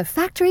it's a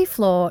factory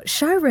floor,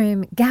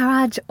 showroom,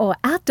 garage or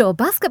outdoor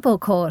basketball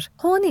court,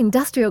 Horn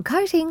Industrial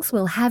Coatings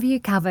will have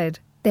you covered.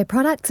 Their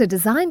products are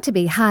designed to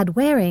be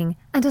hard-wearing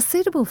and are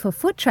suitable for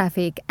foot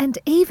traffic and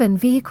even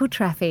vehicle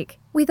traffic.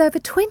 With over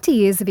 20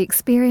 years of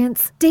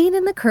experience, Dean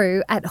and the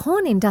crew at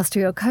Horn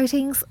Industrial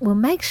Coatings will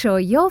make sure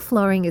your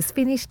flooring is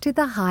finished to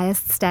the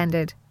highest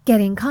standard. Get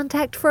in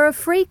contact for a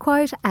free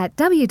quote at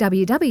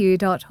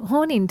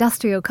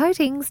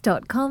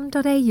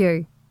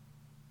www.hornindustrialcoatings.com.au.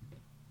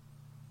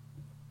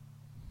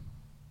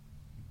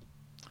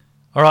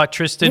 All right,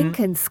 Tristan.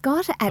 Lincoln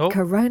Scott at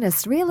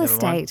Coronis Real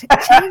Estate,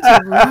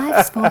 changing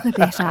lives for the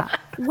better.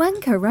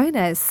 One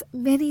Coronis,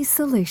 many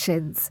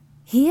solutions.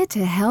 Here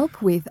to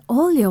help with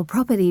all your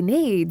property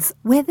needs,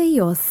 whether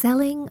you're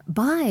selling,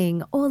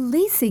 buying or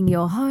leasing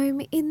your home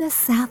in the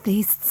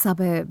southeast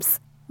suburbs.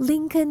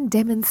 Lincoln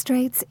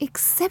demonstrates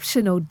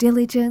exceptional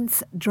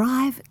diligence,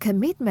 drive,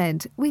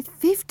 commitment with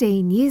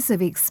 15 years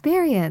of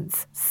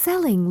experience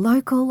selling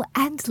local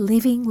and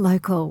living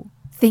local.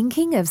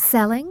 Thinking of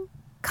selling?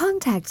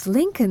 Contact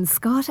Lincoln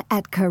Scott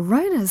at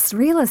Coronis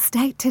Real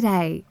Estate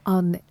today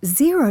on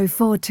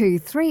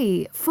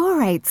 0423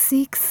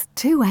 486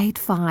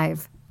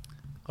 285.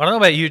 I don't know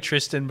about you,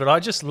 Tristan, but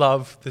I just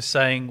love the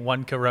saying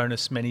 "one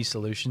Coronis, many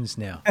solutions"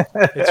 now.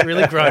 It's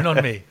really grown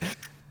on me.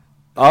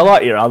 I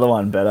like your other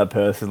one better,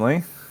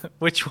 personally.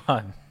 Which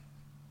one?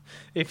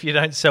 If you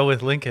don't sell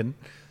with Lincoln.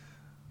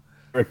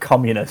 You're a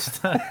communist.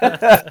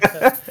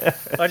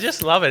 I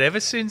just love it.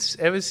 Ever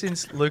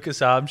since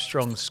Lucas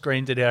Armstrong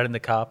screamed it out in the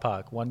car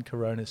park, "one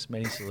Coronis,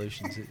 many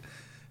solutions."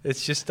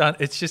 It's just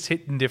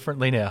hitting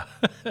differently now.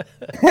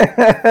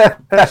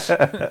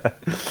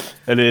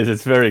 It is.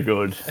 It's very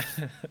good.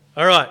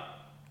 All right.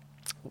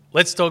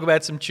 Let's talk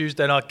about some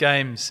Tuesday night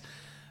games.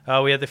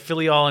 We had the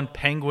Phillip Island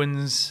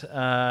Penguins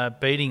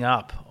beating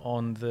up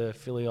on the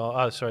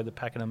the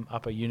Pakenham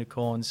Upper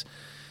Unicorns,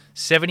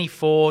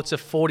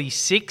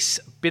 74-46.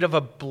 Bit of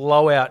a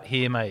blowout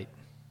here, mate.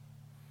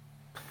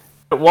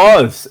 It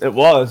was.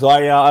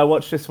 I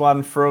watched this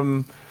one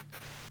from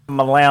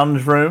my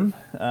lounge room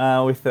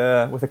with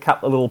a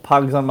couple of little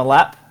pugs on my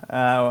lap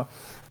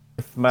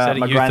with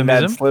my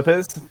granddad's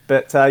slippers.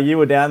 But you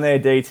were down there,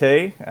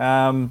 DT.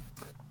 Tell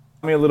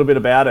me a little bit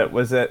about it.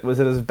 Was it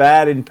as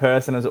bad in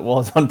person as it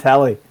was on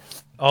tally?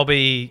 I'll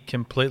be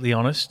completely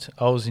honest.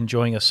 I was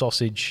enjoying a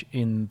sausage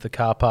in the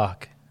car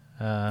park,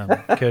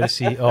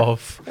 courtesy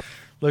of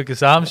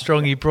Lucas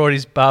Armstrong. He brought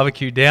his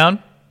barbecue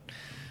down.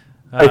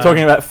 Are you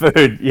talking about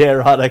food? Yeah,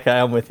 right. Okay,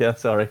 I'm with you.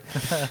 Sorry.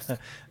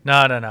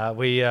 No.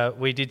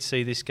 We did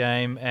see this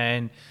game,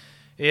 and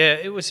yeah,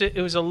 it was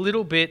a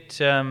little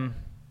bit of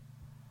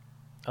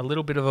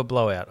a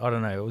blowout. I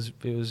don't know.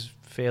 It was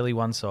fairly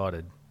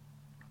one-sided.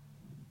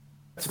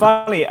 It's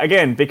funny,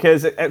 again,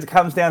 because it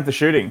comes down to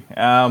shooting.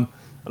 I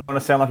don't want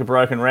to sound like a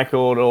broken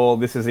record or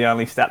this is the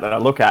only stat that I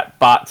look at,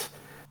 but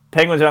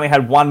Penguins only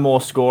had one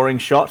more scoring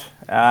shot,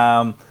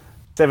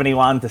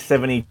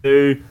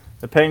 71-72.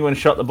 The Penguins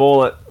shot the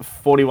ball at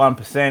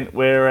 41%,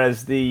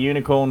 whereas the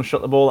Unicorns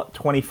shot the ball at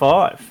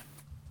 25%.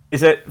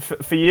 Is it,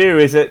 for you,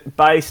 is it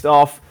based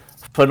off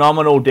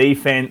phenomenal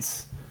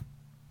defense,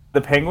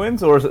 the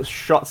Penguins, or is it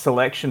shot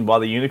selection by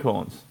the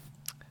Unicorns?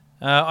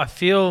 I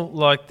feel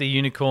like the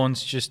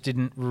Unicorns just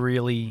didn't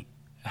really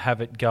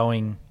have it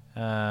going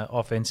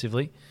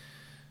offensively.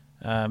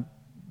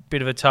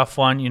 Bit of a tough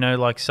one,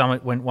 like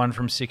Summit went 1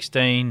 from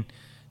 16.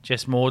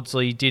 Jess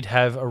Maudsley did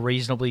have a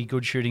reasonably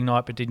good shooting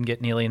night, but didn't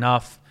get nearly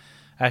enough.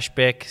 Ash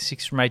Beck,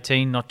 6 from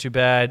 18, not too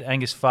bad.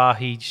 Angus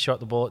Fahy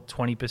shot the ball at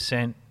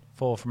 20%,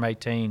 4 from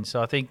 18.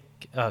 So I think,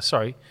 I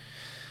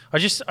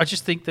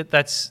just think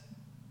that's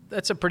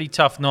a pretty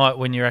tough night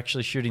when you're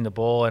actually shooting the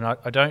ball, and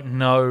I don't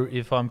know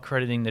if I'm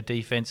crediting the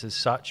defense as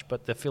such,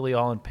 but the Phillip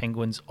Island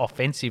Penguins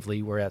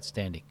offensively were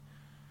outstanding.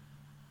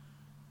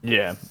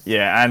 Yeah,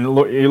 and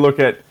look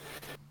at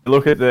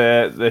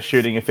the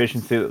shooting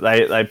efficiency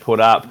that they put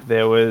up.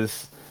 There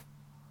was,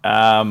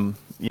 Luke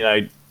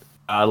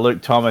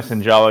Thomas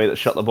and Joey that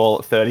shot the ball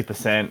at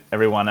 30%.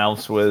 Everyone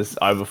else was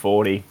over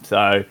 40%.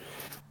 So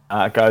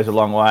it goes a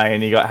long way.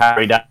 And you got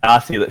Harry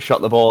Darcy that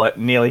shot the ball at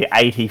nearly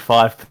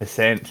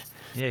 85%.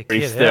 Yeah,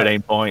 he's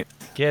 13 points.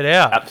 Get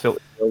out.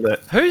 Absolutely killed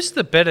it. Who's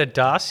the better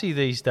Darcy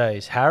these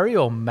days, Harry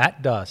or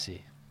Matt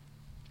Darcy?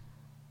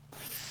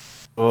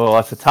 Oh,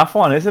 that's a tough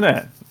one, isn't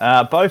it?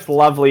 Both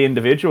lovely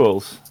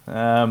individuals.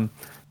 I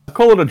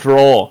call it a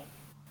draw,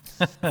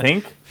 I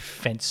think.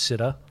 Fence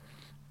sitter.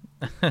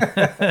 Maybe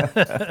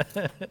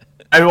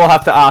we'll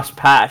have to ask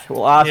Pat.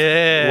 We'll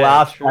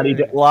ask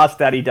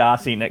Daddy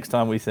Darcy next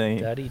time we see him.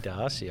 Daddy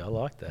Darcy, I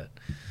like that.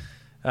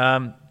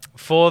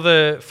 For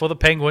the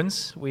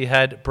Penguins, we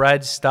had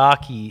Brad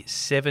Starkey,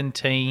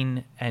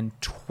 17 and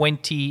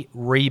 20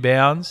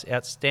 rebounds.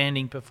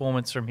 Outstanding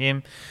performance from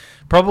him.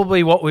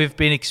 Probably what we've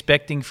been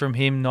expecting from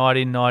him night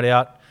in, night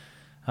out.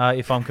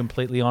 If I'm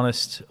completely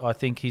honest, I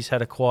think he's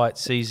had a quiet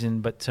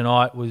season, but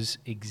last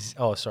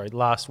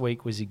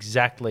week was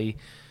exactly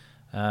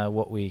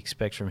what we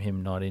expect from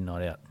him night in,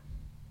 night out.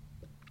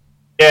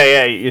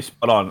 Yeah, you're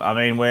spot on. I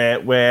mean,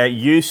 we're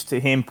used to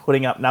him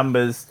putting up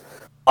numbers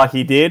like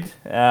he did.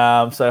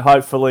 So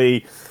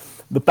hopefully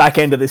the back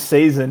end of this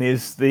season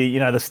is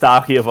the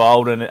Starkey of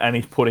old, and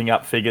he's putting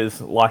up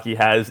figures like he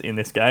has in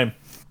this game.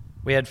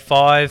 We had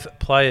 5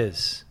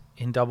 players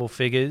in double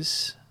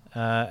figures,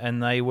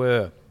 and they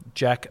were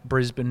Jack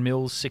Brisbane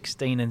Mills,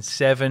 16 and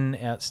 7,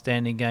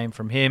 outstanding game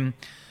from him.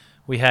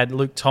 We had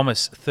Luke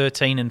Thomas,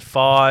 13 and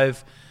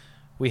 5.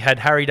 We had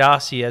Harry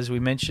Darcy, as we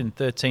mentioned,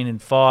 13 and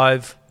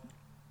 5.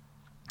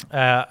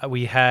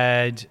 We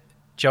had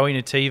Joey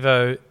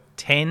Nativo,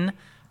 10,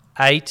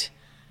 8,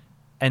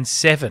 and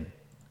 7.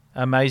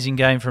 Amazing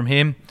game from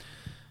him.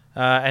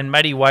 And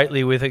Matty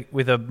Waitley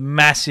with a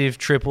massive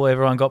triple.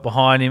 Everyone got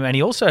behind him. And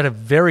he also had a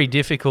very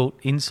difficult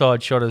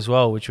inside shot as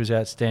well, which was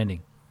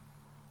outstanding.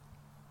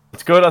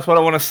 It's good. That's what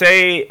I want to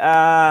see.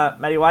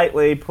 Matty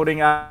Waitley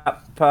putting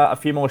up a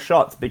few more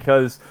shots,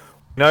 because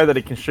know that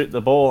he can shoot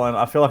the ball, and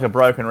I feel like a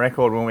broken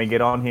record when we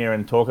get on here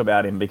and talk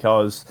about him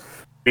because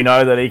we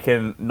know that he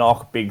can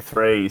knock big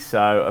threes.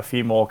 So a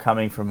few more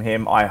coming from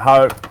him, I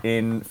hope,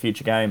 in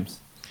future games.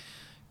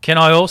 Can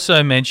I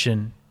also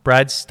mention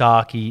Brad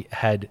Starkey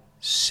had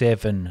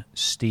 7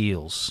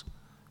 steals.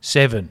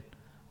 7.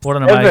 What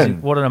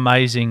an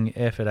amazing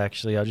effort,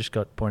 actually. I just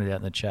got pointed out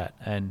in the chat.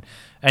 And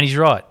he's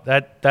right.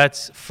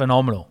 That's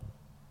phenomenal.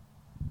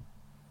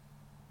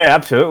 Yeah,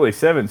 absolutely.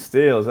 7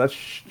 steals. That's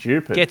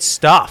stupid. Get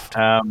stuffed.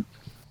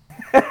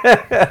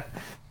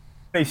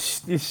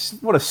 He's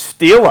what a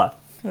stealer.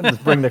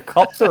 Just bring the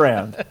cops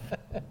around.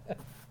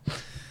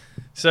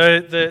 So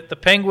the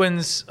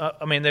Penguins,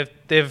 I mean,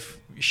 they've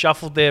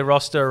shuffled their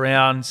roster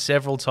around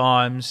several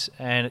times,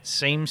 and it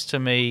seems to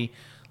me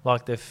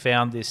like they've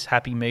found this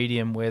happy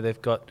medium where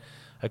they've got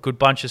a good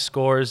bunch of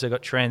scorers, they've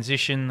got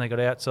transition, they've got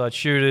outside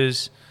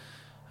shooters,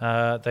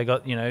 they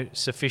got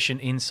sufficient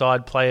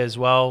inside play as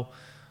well.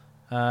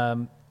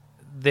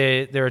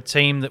 They're a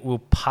team that will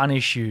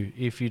punish you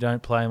if you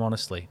don't play them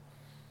honestly.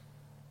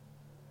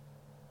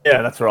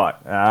 Yeah, that's right.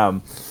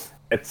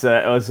 It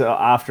was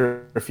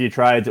after a few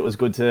trades. It was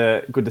good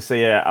to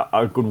see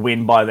a good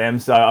win by them.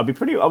 So I'll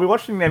be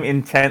watching them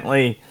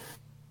intently,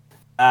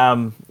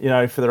 for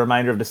the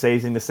remainder of the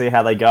season to see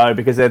how they go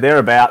because they're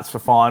thereabouts for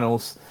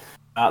finals.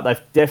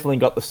 They've definitely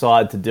got the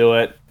side to do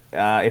it.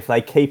 If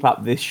they keep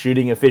up this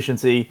shooting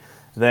efficiency,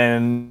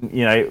 then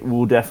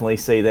we'll definitely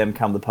see them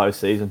come the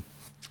postseason.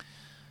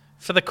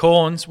 For the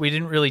Corns, we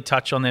didn't really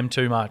touch on them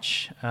too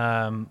much.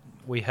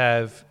 We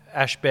have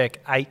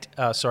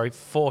Ashbeck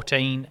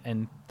 14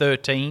 and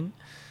 13.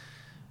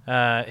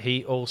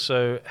 He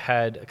also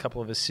had a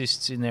couple of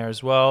assists in there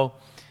as well.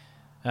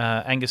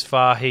 Angus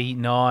Fahy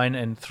 9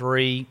 and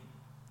 3.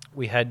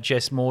 We had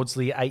Jess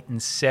Maudsley 8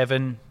 and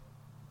 7.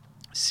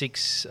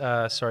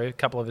 A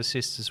couple of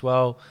assists as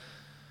well.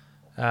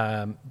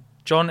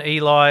 John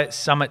Eli,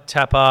 Summit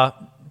Tapper,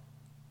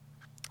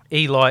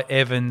 Eli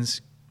Evans,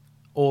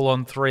 all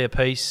on 3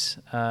 apiece.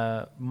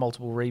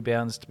 Multiple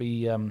rebounds to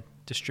be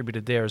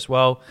distributed there as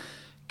well.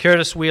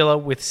 Curtis Wheeler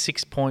with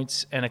 6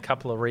 points and a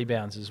couple of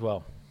rebounds as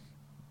well.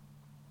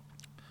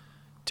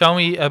 Tell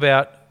me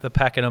about the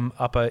Pakenham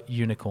Upper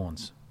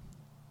Unicorns.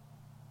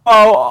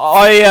 Oh,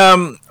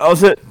 I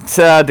was at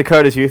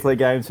Dakota's Youth League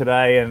game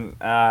today, and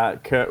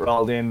Kurt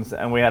rolled in,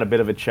 and we had a bit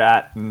of a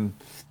chat, and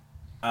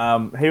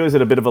he was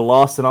at a bit of a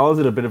loss, and I was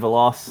at a bit of a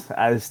loss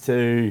as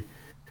to,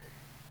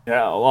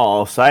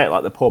 I'll say it,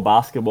 like the poor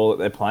basketball that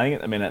they're playing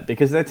at the minute,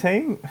 because their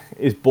team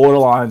is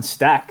borderline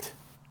stacked.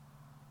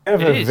 They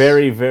have a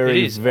very,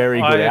 very, very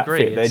good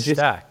outfit. They're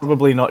just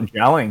probably not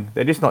gelling.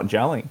 They're just not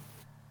gelling.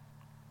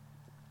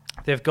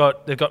 They've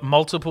got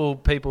multiple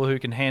people who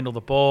can handle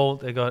the ball.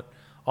 They've got,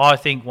 I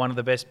think, one of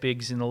the best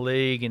bigs in the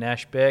league in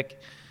Ashbeck.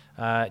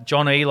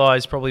 John Eli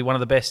is probably one of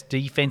the best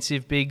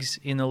defensive bigs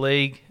in the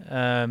league.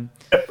 And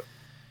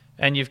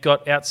you've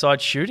got outside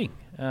shooting.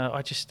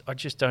 I just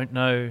don't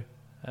know.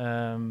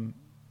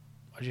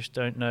 I just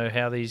don't know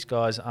how these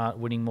guys aren't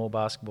winning more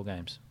basketball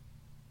games.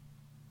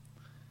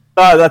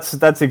 No,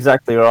 that's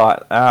exactly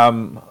right.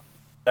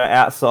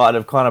 Outside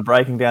of kind of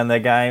breaking down their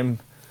game,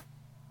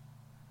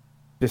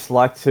 just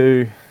like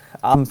to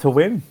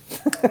win,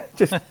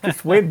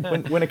 just win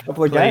a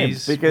couple of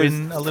games because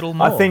win a little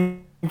more. I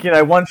think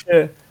once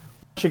you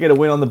get a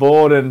win on the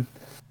board and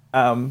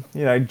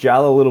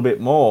gel a little bit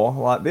more,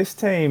 like this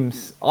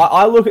team's.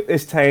 I look at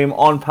this team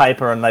on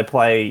paper and they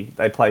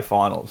play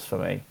finals for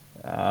me.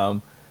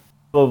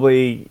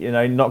 Probably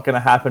not going to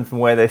happen from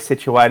where they're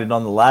situated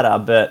on the ladder,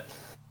 but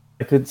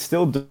they could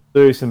still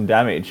do some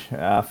damage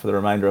for the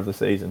remainder of the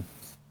season.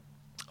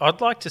 I'd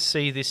like to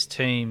see this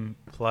team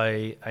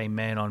play a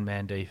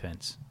man-on-man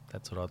defense.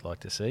 That's what I'd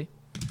like to see.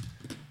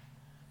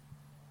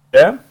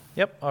 Yeah?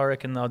 Yep, I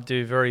reckon they'll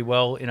do very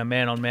well in a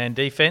man-on-man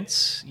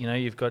defense.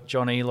 You've got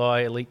John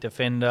Eli, elite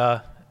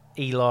defender,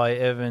 Eli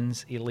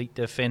Evans, elite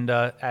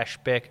defender,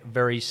 Ashbeck,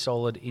 very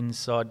solid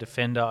inside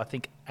defender. I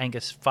think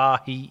Angus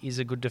Fahy is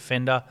a good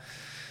defender.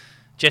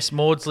 Jess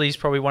Maudsley is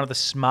probably one of the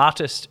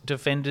smartest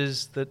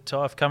defenders that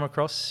I've come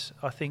across.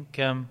 I think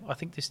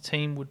this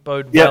team would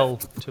bode well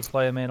to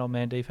play a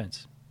man-on-man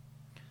defense.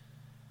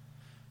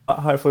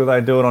 Hopefully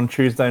they do it on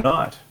Tuesday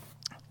night.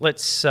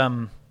 Let's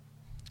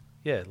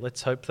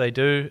hope they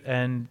do.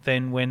 And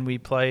then when we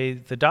play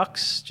the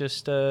Ducks,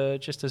 just a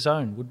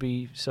zone would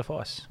be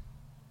suffice.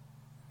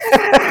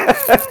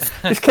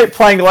 Just keep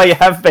playing the way you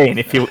have been,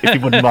 if you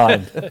wouldn't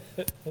mind.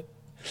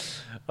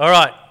 All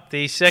right.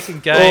 The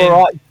second game.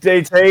 All right,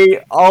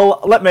 DT.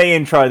 Let me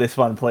intro this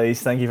one,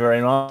 please. Thank you very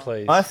much.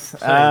 Please.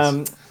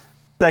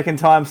 Second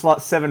time slot,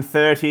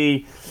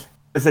 7:30.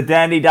 It's the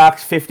Dandy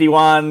Ducks,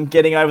 51,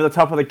 getting over the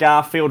top of the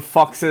Garfield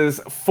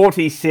Foxes,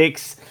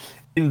 46,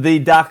 in the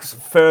Ducks'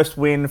 first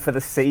win for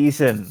the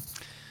season.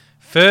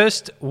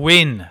 First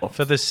win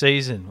for the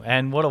season,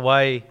 and what a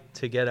way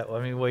to get it. I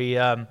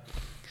mean,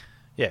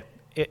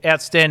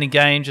 outstanding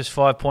game, just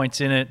 5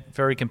 points in it,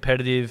 very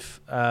competitive,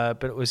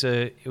 but it was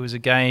a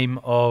game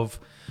of,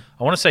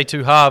 I want to say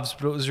two halves,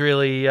 but it was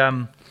really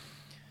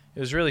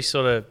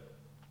sort of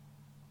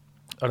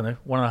I don't know,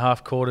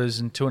 1.5 quarters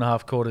and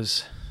 2.5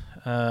 quarters.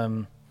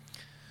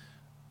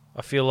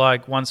 I feel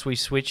like once we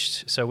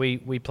switched, so we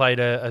played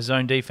a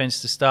zone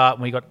defense to start,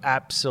 and we got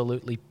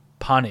absolutely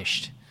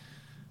punished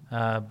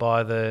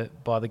by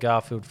the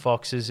Garfield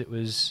Foxes. It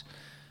was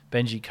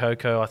Benji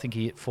Coco. I think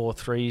he hit 4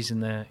 threes in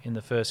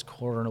the first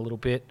quarter and a little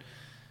bit,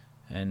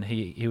 and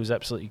he was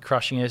absolutely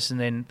crushing us. And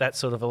then that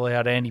sort of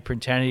allowed Andy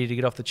Printani to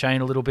get off the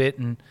chain a little bit,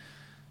 and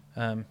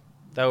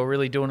they were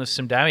really doing us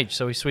some damage.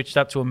 So we switched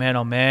up to a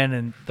man-on-man,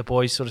 and the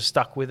boys sort of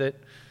stuck with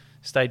it,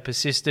 stayed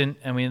persistent,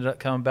 and we ended up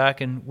coming back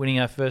and winning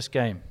our first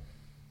game.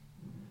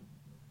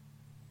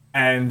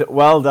 And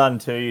well done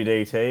to you,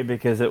 DT,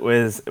 because it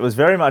was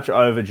very much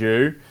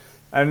overdue.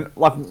 And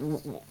like,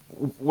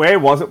 where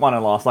was it won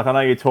and lost? Like, I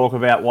know you talk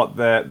about what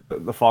the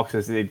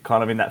Foxes did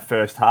kind of in that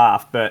first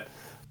half, but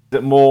is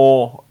it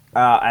more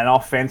an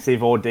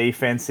offensive or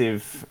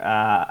defensive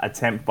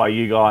attempt by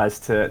you guys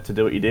to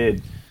do what you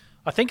did?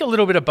 I think a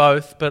little bit of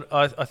both, but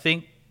I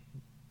think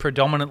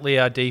predominantly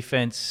our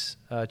defense,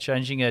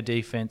 changing our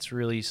defense,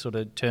 really sort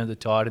of turned the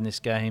tide in this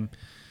game.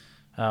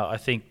 I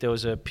think there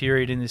was a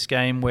period in this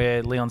game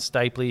where Leon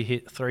Stapley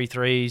hit 3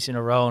 threes in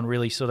a row and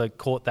really sort of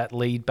caught that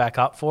lead back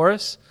up for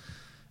us.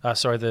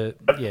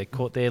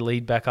 Caught their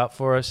lead back up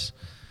for us.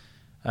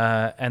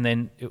 And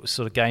then it was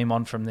sort of game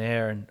on from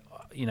there. And,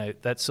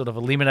 that sort of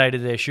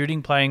eliminated their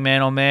shooting, playing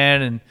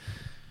man-on-man. And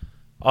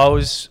I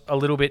was a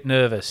little bit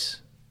nervous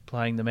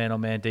playing the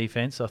man-on-man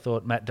defense. I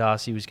thought Matt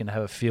Darcy was going to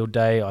have a field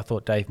day. I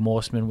thought Dave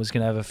Morseman was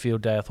going to have a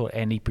field day. I thought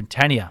Andy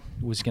Printania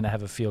was going to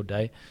have a field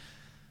day.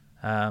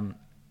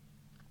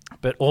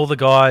 But all the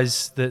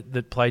guys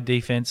that played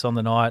defense on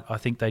the night, I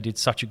think they did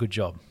such a good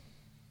job.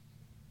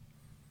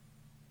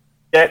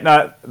 Yeah,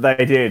 no,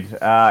 they did.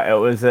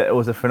 It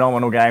was a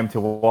phenomenal game to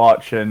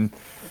watch, and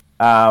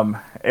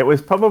it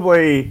was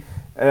probably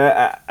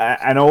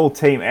an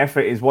all-team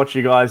effort is what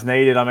you guys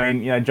needed. I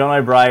mean, John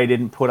O'Bray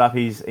didn't put up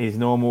his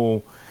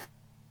normal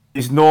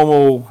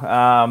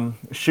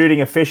shooting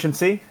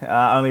efficiency,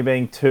 only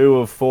being 2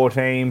 of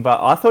 14,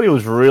 but I thought he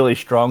was really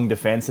strong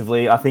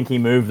defensively. I think he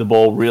moved the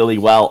ball really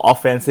well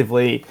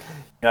offensively,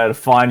 to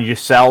find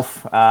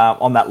yourself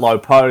on that low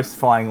post,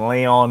 finding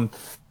Leon,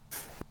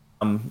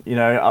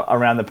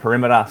 around the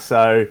perimeter.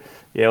 So,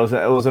 yeah,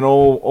 it was an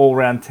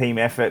all-round team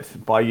effort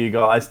by you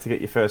guys to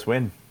get your first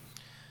win.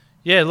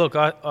 Yeah, look,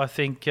 I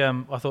think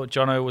I thought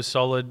Jono was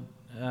solid.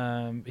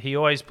 He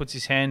always puts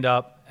his hand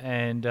up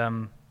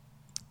and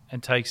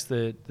takes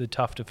the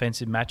tough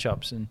defensive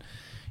matchups. And,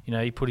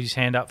 he put his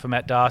hand up for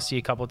Matt Darcy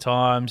a couple of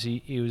times.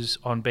 He was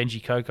on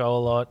Benji Coco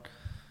a lot.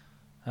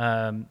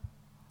 And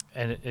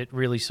it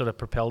really sort of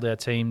propelled our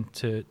team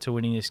to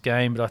winning this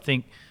game. But I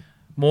think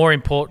more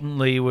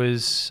importantly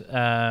was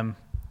Dan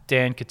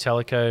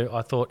Catelico.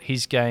 I thought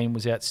his game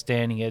was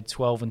outstanding. He had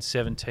 12 and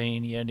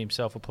 17. He earned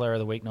himself a Player of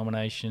the Week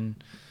nomination.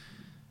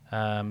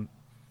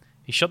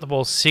 He shot the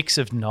ball 6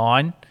 of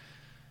 9.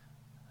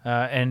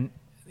 And,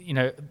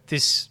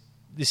 this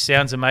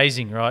sounds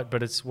amazing, right?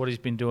 But it's what he's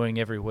been doing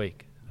every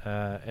week.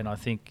 And I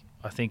think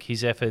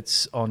his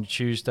efforts on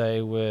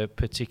Tuesday were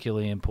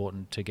particularly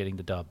important to getting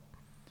the dub.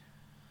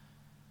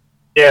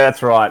 Yeah,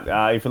 that's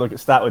right. If you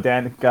start with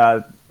Dan,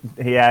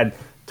 he had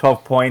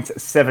 12 points,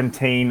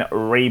 17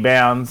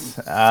 rebounds.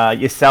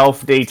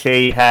 Yourself,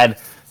 DT, had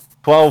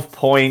 12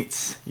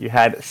 points. You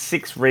had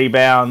 6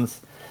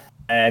 rebounds,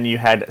 and you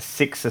had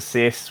 6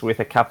 assists with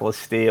a couple of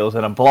steals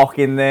and a block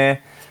in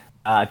there.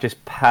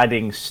 Just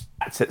padding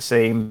stats, it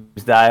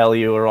seems, Dale.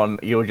 You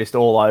were just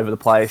all over the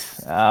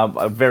place.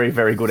 A very,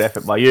 very good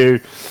effort by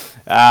you.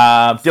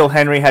 Dill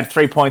Henry had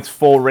 3 points,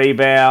 4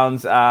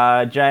 rebounds.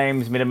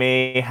 James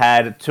Midamere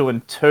had 2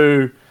 and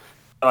 2.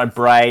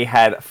 Bray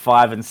had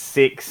 5 and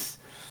 6.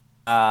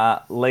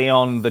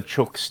 Leon the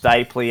Chook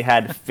Stapley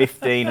had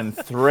 15 and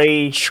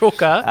 3.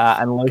 Chooker.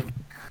 And Luke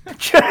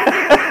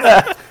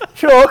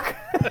Chook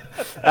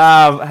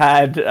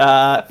had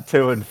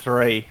 2 and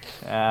 3.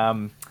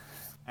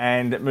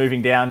 And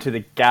moving down to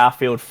the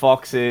Garfield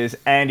Foxes,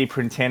 Andy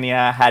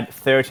Printania had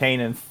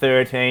 13 and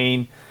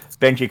 13.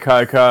 Benji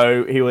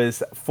Coco, he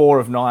was 4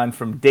 of 9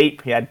 from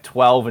deep. He had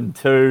 12 and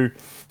 2.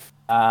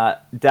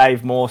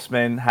 Dave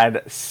Morseman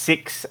had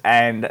 6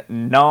 and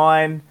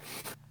 9.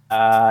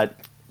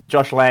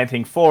 Josh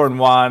Lanting 4 and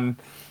 1.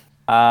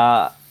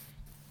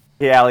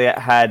 P. Elliott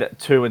had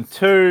 2 and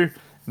 2.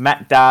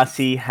 Matt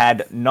Darcy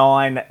had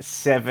 9,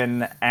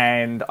 7,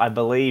 and I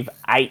believe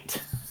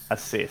 8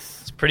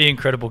 assists. It's a pretty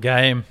incredible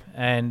game,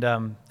 and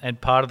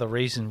part of the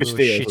reason we were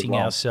shitting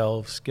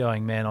ourselves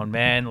going man on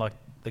man, like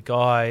the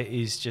guy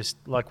is just,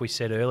 like we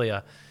said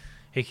earlier,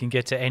 he can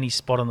get to any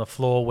spot on the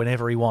floor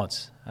whenever he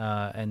wants,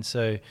 and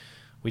so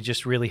we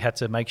just really had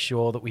to make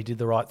sure that we did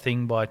the right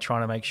thing by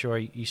trying to make sure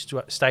he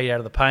stayed out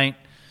of the paint.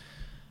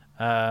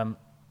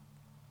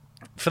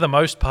 For the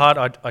most part,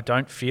 I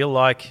don't feel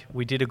like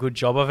we did a good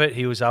job of it.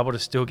 He was able to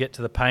still get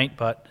to the paint,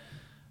 but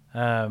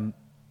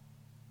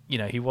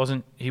he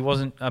wasn't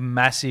a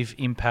massive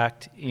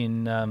impact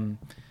in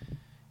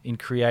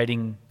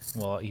creating.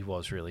 Well, he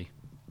was really.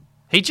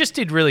 He just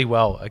did really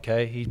well.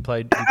 Okay, he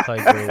played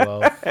very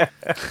well.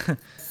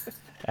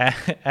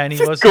 and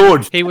he was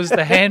good. He was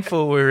the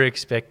handful we were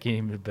expecting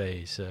him to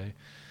be. So,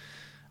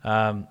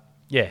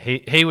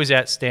 he was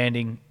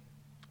outstanding.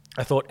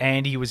 I thought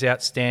Andy was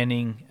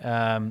outstanding.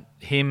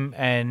 Him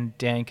and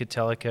Dan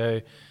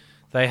Catalico,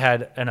 they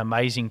had an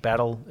amazing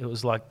battle. It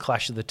was like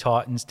Clash of the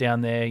Titans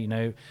down there. You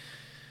know,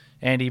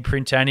 Andy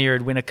Printanier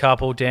would win a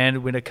couple, Dan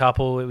would win a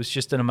couple. It was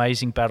just an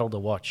amazing battle to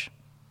watch.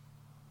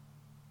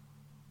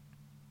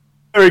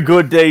 Very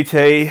good,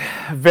 DT.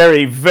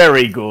 Very,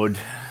 very good.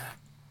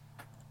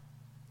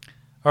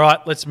 All right,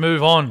 let's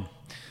move on.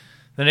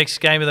 The next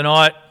game of the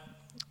night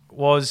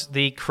was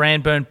the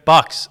Cranbourne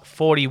Bucks,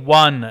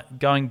 41,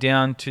 going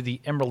down to the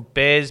Emerald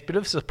Bears. Bit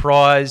of a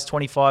surprise,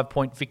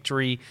 25-point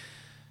victory,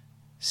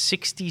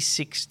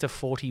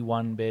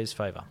 66-41 Bears'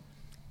 favour.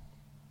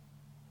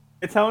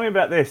 Tell me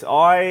about this.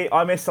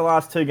 I missed the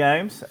last two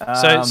games.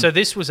 So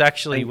this was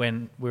actually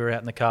when we were out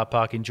in the car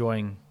park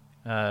enjoying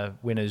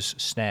winners'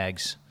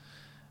 snags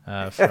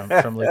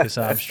from Lucas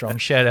Armstrong.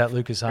 Shout out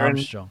Lucas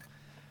Armstrong.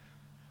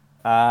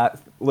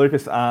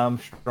 Lucas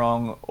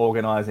Armstrong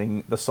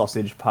organising the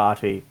sausage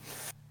party.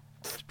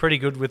 It's pretty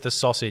good with the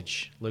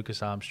sausage,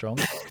 Lucas Armstrong.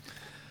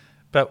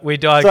 But we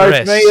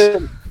digress.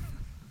 So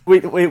we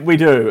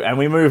do, and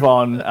we move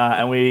on,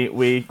 and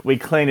we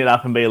clean it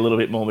up and be a little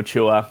bit more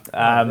mature.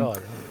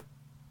 Right.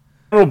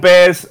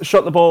 Bears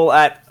shot the ball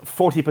at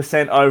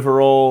 40%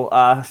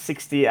 overall,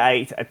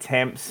 68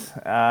 attempts,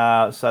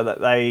 so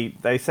that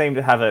they seem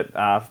to have it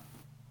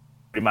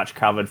pretty much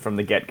covered from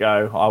the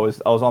get-go. I was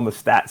on the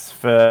stats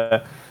for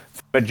the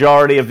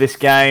majority of this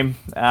game,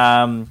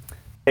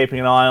 keeping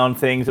an eye on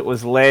things. It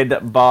was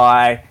led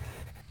by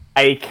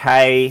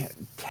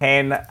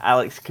AK-10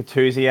 Alex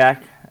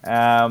Katuziak,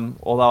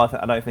 although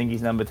I don't think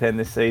he's number 10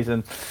 this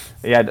season.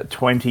 He had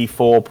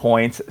 24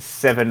 points,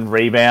 7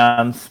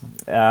 rebounds.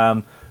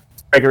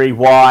 Gregory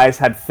Wise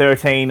had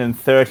 13 and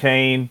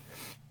 13.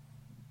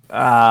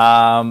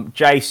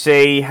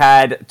 JC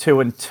had 2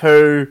 and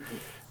 2.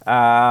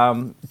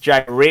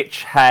 Jay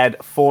Rich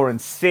had 4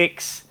 and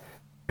 6.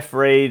 Jeff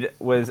Reed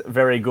was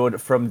very good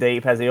from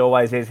deep, as he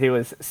always is. He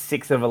was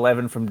 6 of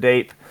 11 from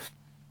deep.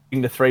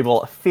 The three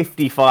ball at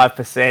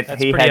 55%.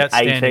 That's he pretty had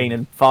outstanding. 18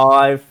 and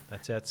 5.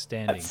 That's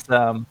outstanding.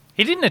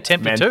 He didn't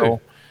attempt a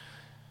 2.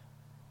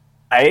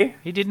 Hey?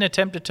 He didn't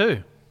attempt a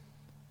 2.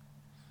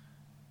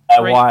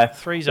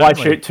 Threes why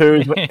only. shoot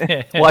twos?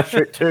 Why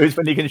shoot twos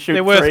when you can shoot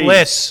They're worth threes?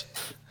 less.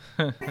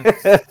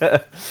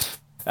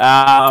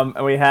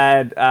 And we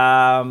had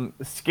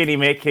Skinny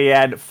Mick. He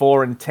had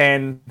 4 and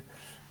 10.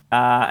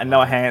 And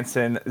Noah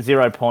Hansen,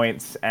 0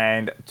 points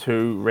and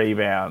 2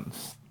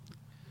 rebounds.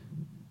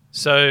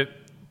 So,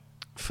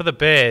 for the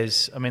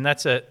Bears, I mean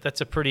that's a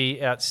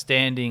pretty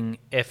outstanding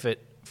effort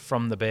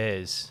from the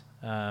Bears.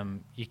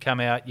 You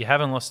come out, you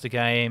haven't lost a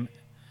game,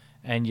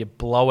 and you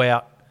blow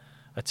out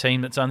a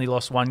team that's only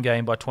lost one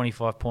game by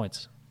 25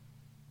 points.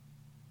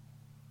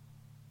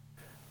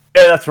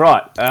 Yeah, that's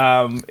right.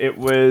 It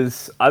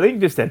was, I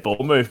think, just their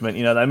ball movement.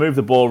 You know, they move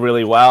the ball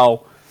really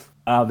well.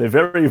 They're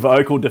very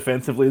vocal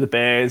defensively, the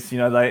Bears. You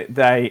know,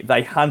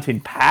 they hunt in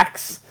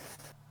packs.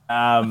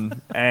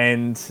 And,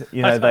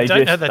 you know, they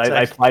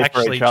play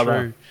for each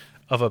other. True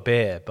of a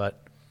bear,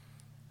 but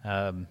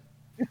I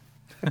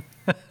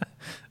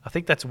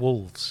think that's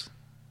wolves.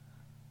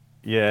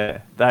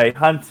 Yeah, they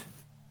hunt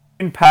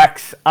in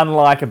packs,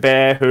 unlike a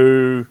bear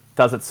who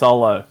does it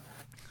solo.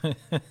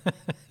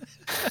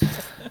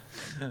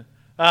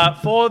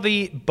 For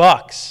the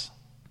Bucks,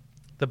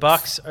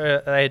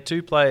 they had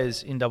 2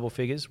 players in double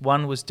figures.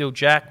 One was Dill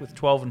Jack with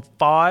 12 and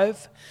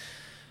 5.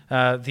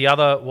 The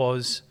other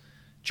was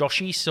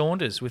Joshy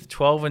Saunders with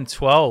 12 and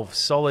 12.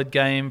 Solid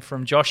game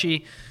from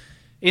Joshy.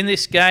 In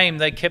this game,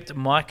 they kept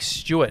Mike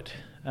Stewart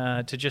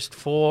to just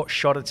 4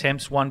 shot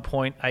attempts,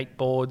 1.8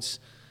 boards.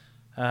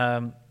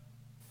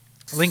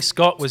 Link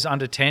Scott was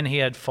under 10. He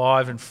had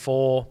 5 and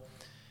 4.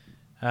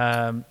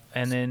 And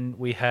then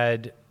we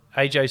had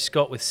AJ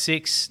Scott with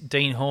 6,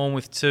 Dean Horn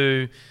with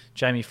 2,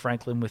 Jamie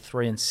Franklin with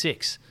 3 and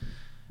 6.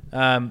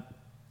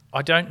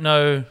 I don't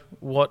know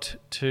what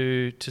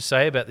to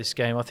say about this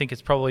game. I think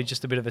it's probably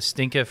just a bit of a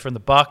stinker from the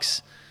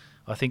Bucks.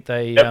 I think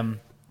they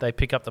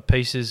pick up the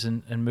pieces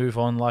and move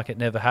on like it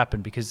never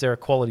happened because they're a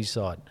quality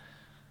side.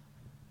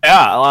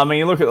 Yeah, I mean,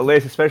 you look at the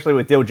list, especially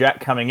with Dill Jack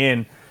coming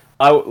in.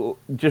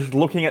 Just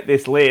looking at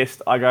this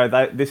list, I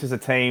go, this is a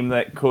team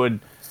that could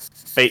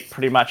beat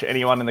pretty much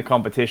anyone in the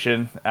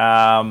competition.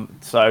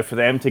 So for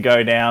them to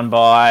go down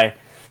by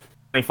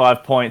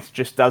 25 points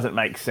just doesn't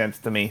make sense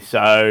to me.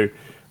 So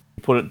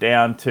put it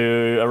down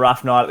to a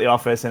rough night at the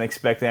office and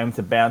expect them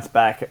to bounce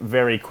back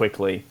very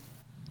quickly.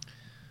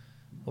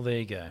 Well, there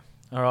you go.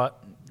 All right.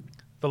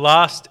 The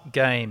last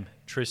game,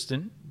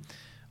 Tristan,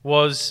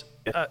 was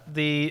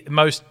the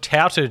most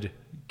touted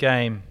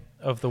game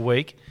of the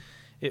week.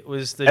 It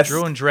was the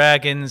Druin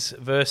Dragons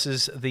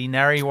versus the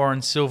Narre Warren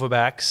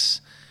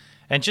Silverbacks.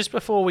 And just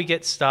before we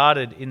get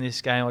started in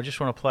this game, I just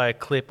want to play a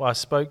clip. I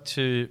spoke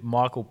to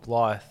Michael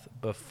Blythe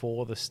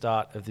before the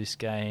start of this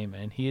game,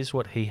 and here's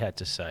what he had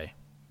to say.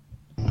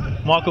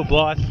 Michael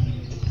Blythe,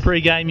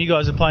 Pre-game, you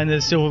guys are playing the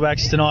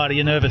Silverbacks tonight. Are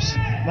you nervous?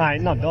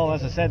 Mate, not at all.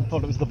 As I said,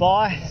 thought it was the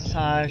bye, so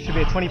it should be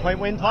a 20-point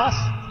win plus.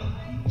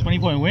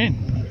 20-point win?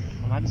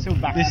 Mate, the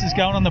Silverbacks. This is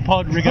going on the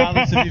pod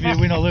regardless of if you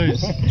win or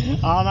lose.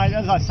 Oh, mate,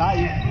 as I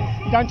say,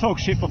 you don't talk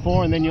shit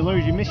before and then you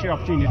lose. You miss your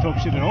opportunity to talk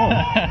shit at all.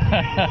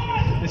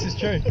 This is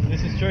true.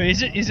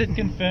 Is it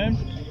confirmed?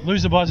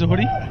 Loser buys a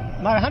hoodie?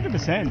 Mate,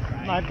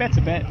 100%. Mate, bet's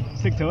a bet.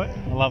 Stick to it.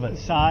 I love it.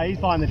 So he's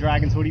buying the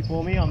Dragons hoodie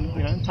for me.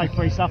 Take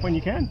free stuff when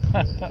you can.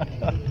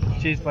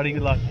 Cheers, buddy.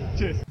 Good luck.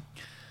 Cheers.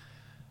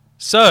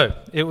 So,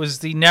 it was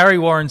the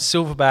Narre Warren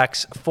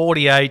Silverbacks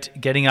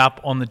 48 getting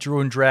up on the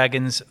Druin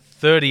Dragons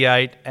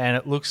 38, and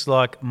it looks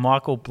like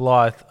Michael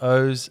Blythe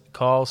owes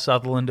Kyle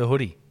Sutherland a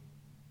hoodie.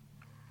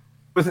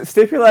 Was it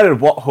stipulated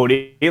what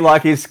hoodie?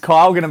 Like, is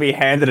Kyle going to be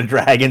handed a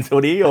Dragons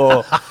hoodie,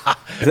 or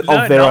is it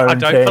of their own I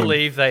don't team?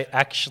 believe they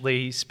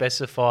actually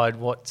specified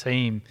what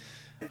team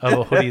of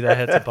a hoodie they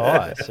had to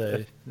buy.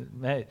 So,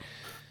 mate,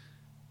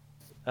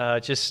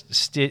 just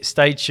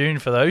stay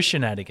tuned for those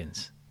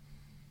shenanigans.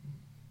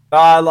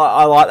 I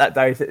like that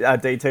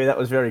D2. That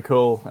was very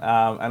cool,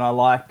 and I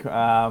like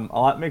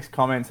Mick's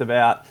comments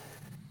about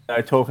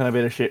talking a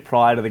bit of shit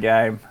prior to the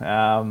game.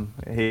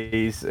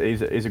 He's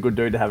a good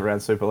dude to have around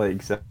Super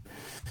League. So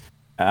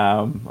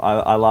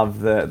I love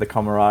the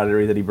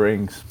camaraderie that he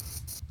brings.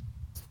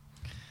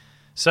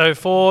 So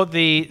for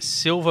the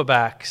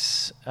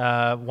Silverbacks,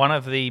 one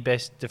of the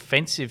best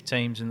defensive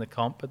teams in the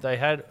comp, but they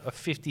had a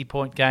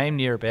 50-point game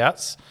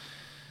nearabouts.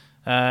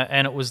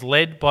 And it was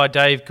led by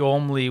Dave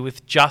Gormley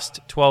with just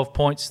 12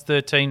 points,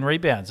 13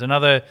 rebounds.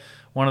 Another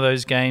one of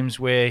those games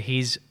where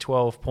his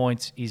 12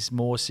 points is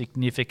more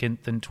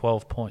significant than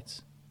 12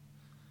 points.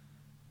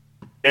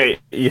 Yeah,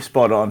 you're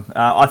spot on.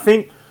 I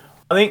think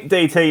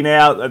DT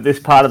now at this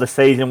part of the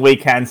season we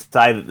can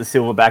say that the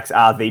Silverbacks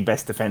are the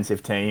best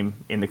defensive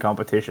team in the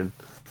competition.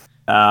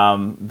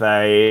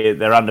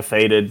 They're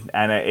undefeated,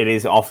 and it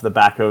is off the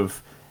back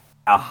of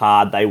how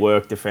hard they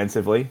work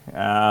defensively.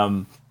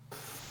 So,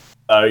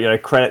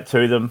 credit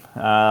to them.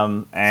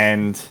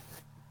 And,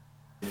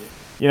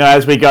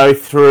 as we go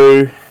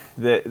through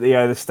the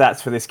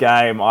stats for this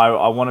game,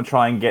 I want to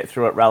try and get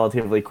through it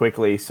relatively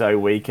quickly so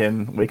we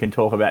can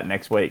talk about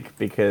next week,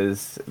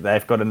 because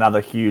they've got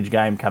another huge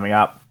game coming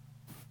up.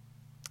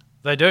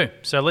 They do.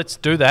 So let's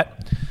do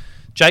that.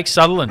 Jake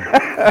Sutherland,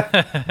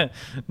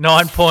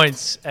 9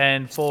 points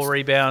and 4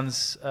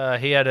 rebounds.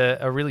 He had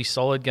a really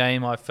solid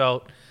game, I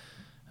felt.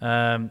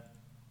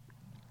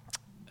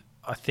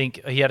 I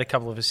think he had a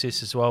couple of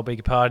assists as well, beg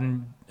your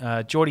pardon.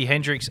 Geordie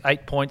Hendricks,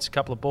 8 points, a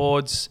couple of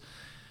boards.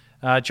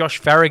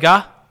 Josh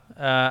Farragher,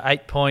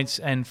 8 points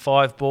and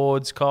 5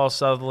 boards. Kyle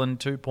Sutherland,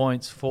 2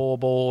 points, 4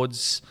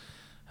 boards.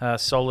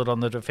 Solid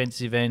on the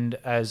defensive end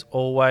as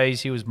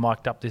always. He was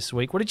mic'd up this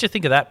week. What did you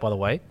think of that, by the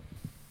way?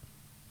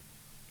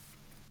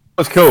 It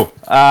was cool.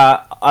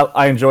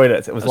 I enjoyed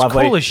it. It was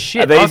lovely. Cool as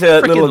shit. These I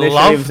are little freaking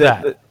loved initiatives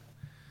that.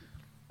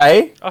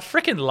 Hey? I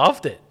freaking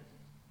loved it.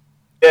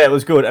 Yeah, it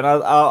was good, and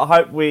I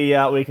hope we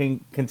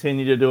can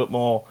continue to do it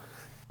more.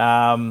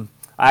 I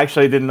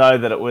actually didn't know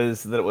that it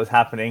was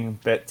happening,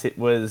 but it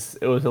was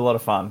a lot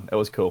of fun. It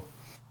was cool.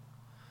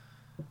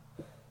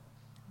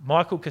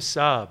 Michael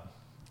Kassab,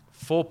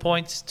 4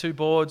 points, 2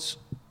 boards.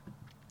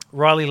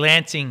 Riley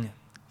Lanting,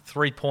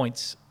 5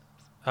 points,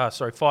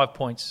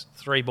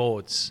 3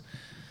 boards.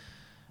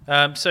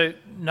 So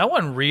no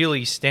one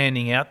really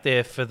standing out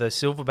there for the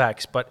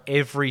Silverbacks, but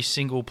every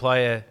single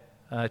player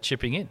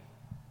chipping in.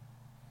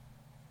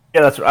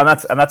 Yeah,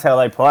 that's how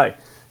they play.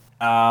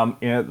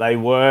 They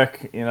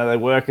work. They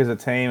work as a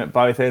team at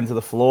both ends of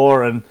the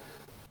floor, and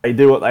they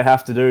do what they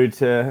have to do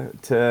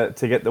to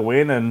get the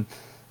win. And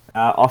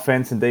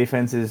offense and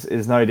defense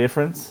is no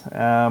difference.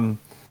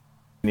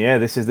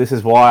 This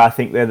is why I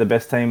think they're the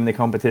best team in the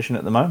competition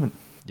at the moment.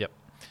 Yep.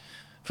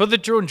 For the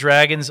Druin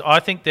Dragons, I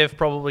think they've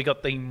probably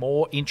got the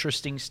more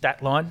interesting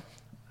stat line.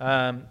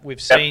 We've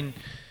seen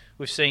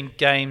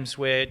games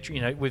where,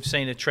 we've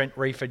seen a Trent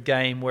Reeford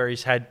game where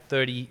he's had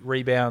 30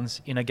 rebounds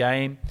in a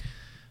game.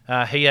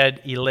 He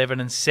had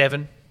 11 and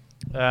 7.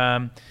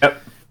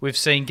 We've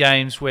seen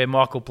games where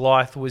Michael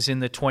Blythe was in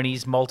the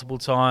 20s multiple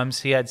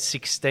times. He had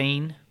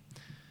 16.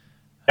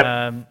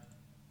 And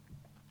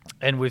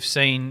we've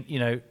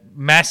seen,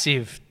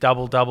 massive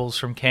double-doubles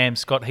from Cam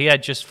Scott. He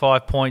had just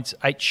 5 points,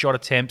 8 shot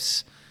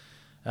attempts,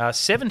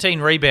 17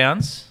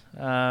 rebounds.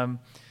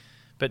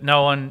 But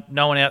no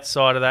one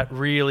outside of that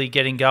really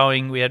getting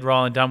going. We had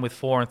Ryland Dunn with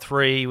 4 and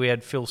 3. We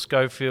had Phil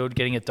Schofield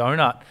getting a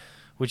donut,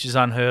 which is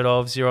unheard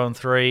of, 0 and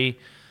 3.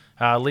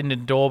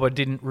 Lyndon Dorber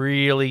didn't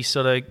really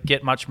sort of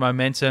get much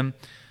momentum.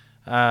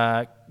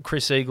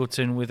 Chris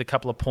Eagleton with a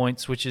couple of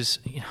points, which is,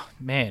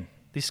 man,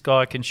 this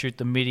guy can shoot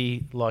the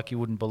midi like you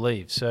wouldn't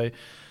believe. So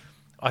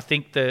I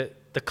think the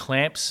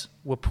clamps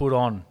were put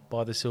on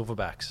by the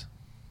Silverbacks.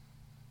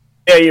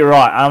 Yeah, you're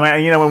right. I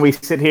mean, when we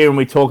sit here and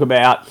we talk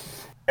about,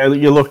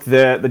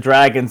 the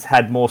Dragons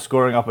had more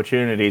scoring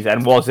opportunities,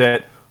 and was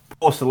it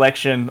poor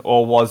selection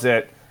or was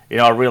it,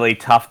 a really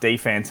tough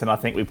defense? And I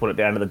think we put it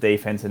down to the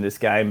defense in this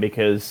game,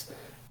 because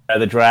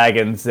the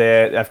Dragons,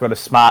 they've got a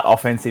smart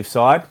offensive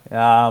side.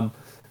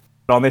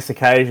 on this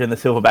occasion, the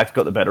Silverbacks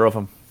got the better of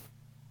them.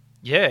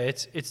 Yeah,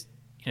 it's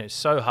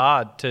so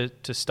hard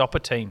to stop a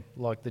team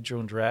like the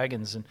Drillin'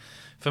 Dragons, and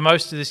for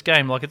most of this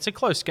game, like it's a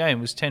close game.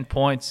 It was 10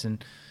 points,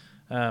 and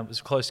it was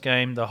a close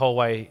game the whole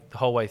way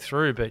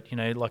through. But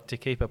like to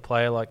keep a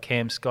player like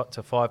Cam Scott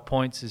to 5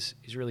 points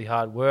is really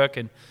hard work,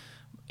 and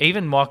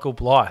even Michael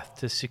Blythe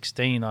to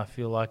 16, I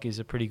feel like is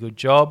a pretty good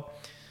job.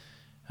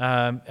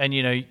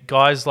 And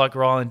guys like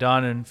Ryland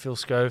Dunn and Phil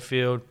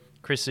Schofield,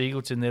 Chris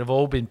Eagleton, that have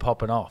all been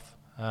popping off.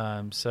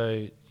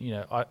 So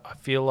I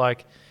feel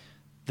like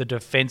the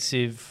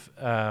defensive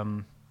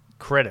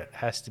credit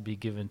has to be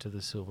given to the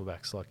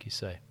Silverbacks, like you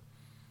say.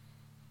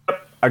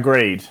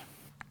 Agreed.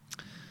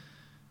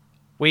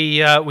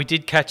 We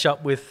did catch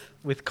up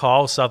with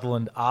Kyle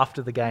Sutherland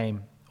after the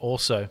game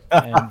also,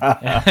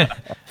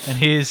 and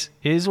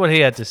here's what he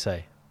had to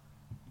say.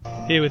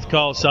 Here with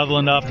Kyle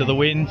Sutherland after the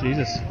win.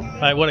 Jesus.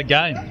 Hey, what a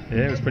game.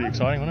 Yeah, it was pretty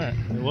exciting, wasn't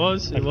it? It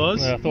was.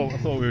 Well, I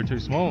thought we were too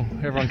small.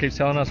 Everyone keeps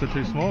telling us we're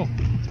too small.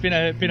 It's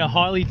been a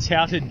highly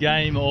touted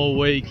game all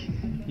week.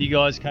 You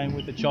guys came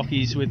with the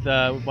Chockies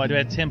by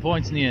about 10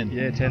 points in the end.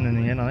 Yeah, 10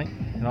 in the end, I think.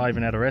 And I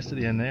even had a rest at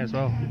the end there as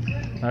well.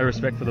 No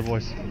respect for the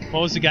boys.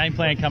 What was the game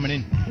plan coming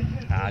in?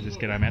 Just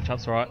get our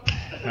matchups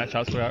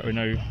right. We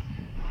knew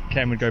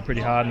Cam would go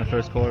pretty hard in the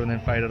first quarter and then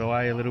faded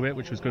away a little bit,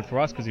 which was good for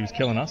us because he was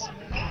killing us.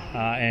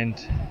 And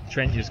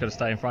Trent, you just got to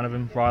stay in front of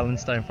him. Ryland,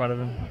 stay in front of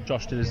him.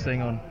 Josh did his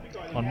thing on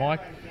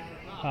Mike.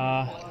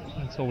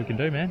 That's all we can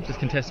do, man. Just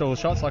contest all the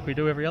shots like we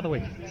do every other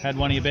week. Had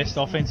one of your best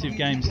offensive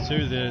games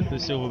too, the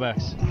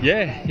Silverbacks.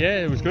 Yeah,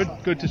 it was good.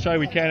 Good to show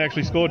we can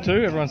actually score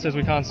too. Everyone says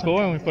we can't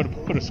score, and we've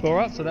put a score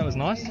up, so that was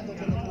nice.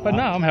 But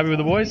no, I'm happy with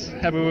the boys.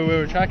 Happy with where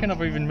we're tracking.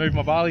 I've even moved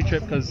my Bali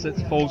trip because it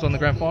falls on the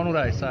grand final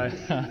day. So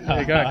there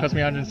you go. It cost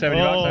me $170,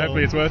 so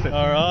hopefully it's worth it.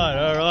 All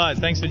right.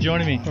 Thanks for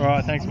joining me. All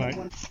right, thanks, mate.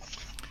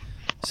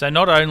 So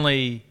not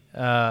only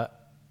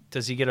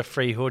does he get a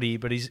free hoodie,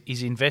 but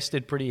he's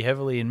invested pretty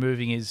heavily in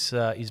moving his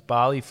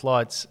Bali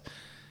flights,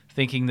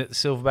 thinking that the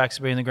Silverbacks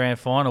will be in the grand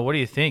final. What do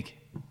you think?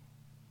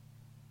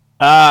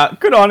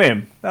 Good on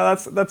him. No,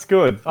 that's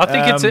good.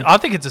 I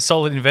think it's a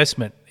solid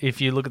investment if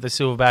you look at the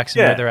Silverbacks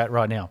and where they're at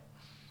right now.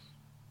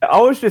 I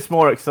was just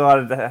more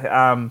excited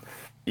that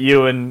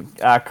you and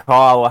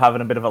Kyle were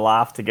having a bit of a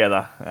laugh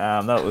together.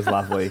 That was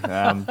lovely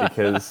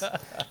because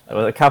it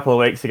was a couple of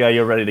weeks ago you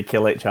were ready to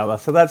kill each other.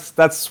 So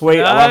that's sweet.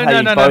 No, I love how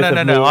you both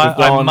have moved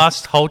on. I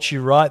must halt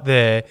you right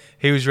there.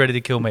 He was ready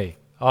to kill me.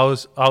 I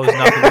was nothing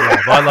to love.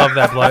 I love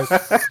that bloke.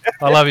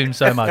 I love him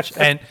so much.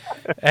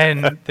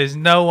 And there's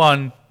no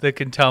one that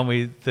can tell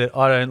me that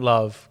I don't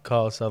love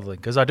Kyle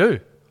Sutherland, because I do.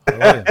 I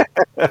love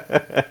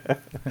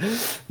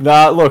him.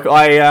 No, look,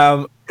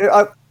 I'd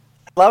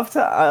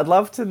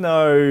love to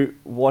know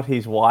what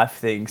his wife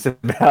thinks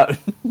about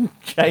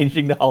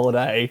changing the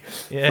holiday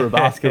for a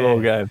basketball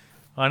game.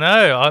 I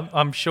know.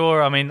 I'm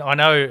sure. I mean, I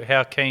know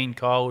how keen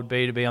Kyle would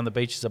be to be on the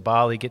beaches of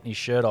Bali getting his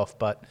shirt off,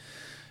 but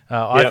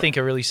I think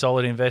a really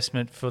solid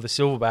investment for the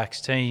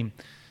Silverbacks team,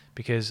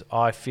 because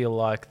I feel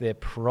like they're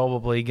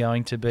probably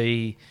going to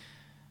be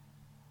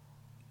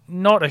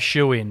not a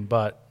shoo-in,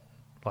 but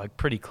like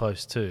pretty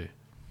close too.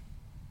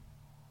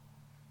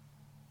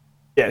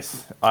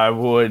 Yes, I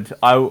would.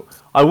 I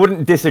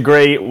wouldn't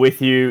disagree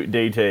with you,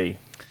 DT.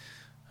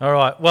 All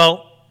right.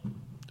 Well,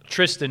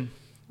 Tristan,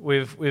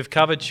 we've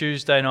covered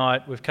Tuesday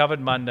night. We've covered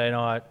Monday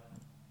night.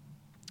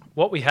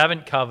 What we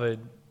haven't covered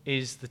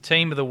is the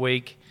team of the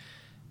week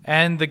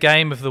and the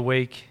game of the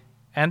week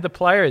and the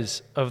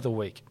players of the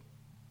week.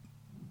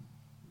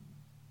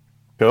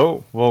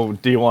 Cool. Well,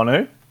 do you want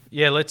to?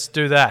 Yeah, let's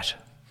do that.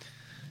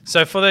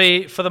 So for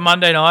the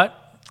Monday night,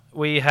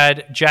 we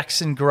had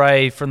Jackson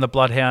Gray from the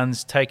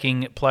Bloodhounds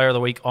taking Player of the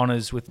Week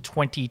honours with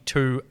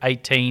 22,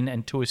 18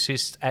 and 2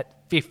 assists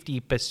at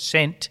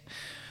 50%.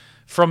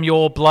 From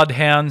your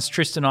Bloodhounds,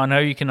 Tristan, I know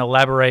you can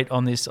elaborate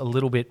on this a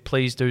little bit.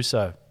 Please do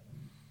so.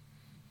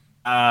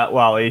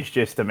 Well, he's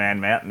just a man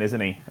mountain,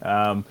 isn't he?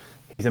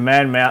 He's a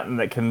man mountain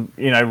that can,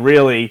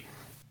 really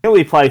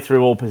play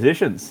through all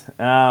positions.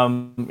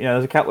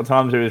 There's a couple of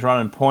times he was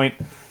running point.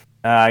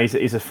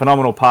 He's a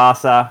phenomenal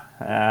passer.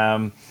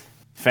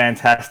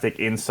 Fantastic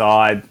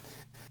inside,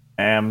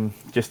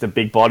 just a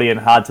big body and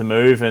hard to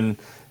move, and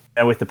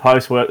with the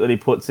post work that he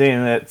puts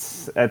in,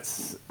 it's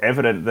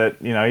evident that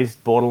he's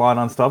borderline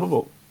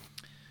unstoppable.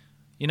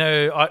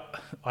 I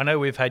know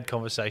we've had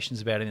conversations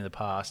about it in the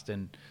past,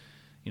 and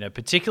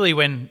particularly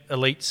when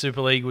Elite Super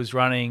League was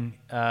running,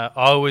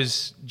 I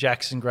was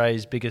Jackson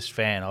Gray's biggest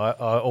fan. I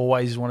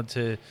always wanted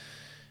to.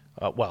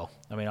 I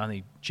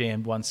only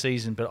GM'd one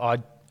season,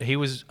 but he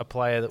was a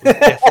player that was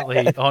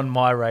definitely on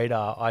my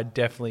radar. I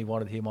definitely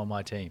wanted him on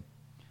my team.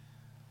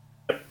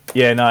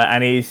 Yeah, no,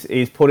 and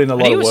he's put in a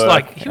lot of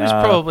work. He was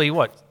probably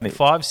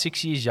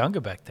 5-6 years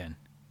younger back then.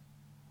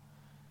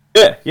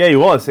 Yeah, he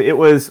was. It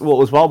was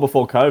well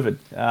before COVID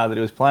that he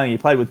was playing. He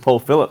played with Paul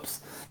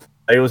Phillips.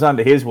 He was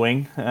under his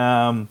wing,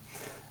 and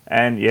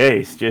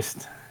he's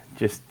just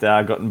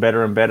gotten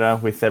better and better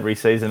with every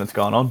season that's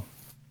gone on.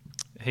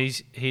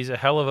 He's a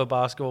hell of a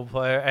basketball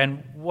player,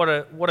 and what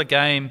a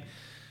game.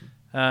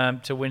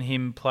 to win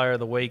him Player of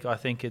the Week. I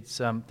think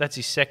that's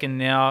his second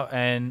now,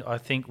 and I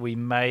think we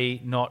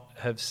may not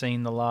have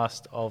seen the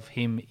last of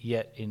him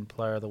yet in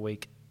Player of the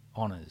Week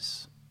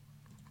honours.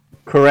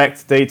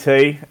 Correct,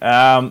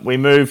 DT. We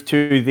moved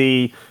to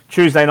the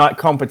Tuesday night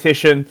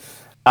competition,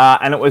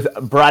 and it was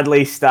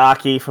Bradley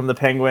Starkey from the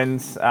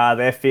Penguins.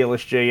 Their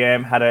fearless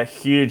GM had a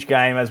huge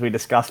game, as we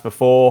discussed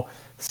before.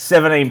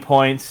 17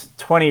 points,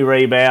 20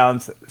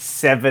 rebounds,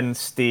 7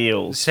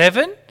 steals.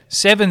 7?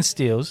 7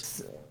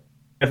 steals?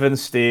 7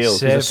 steals.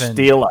 7. He's a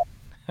stealer.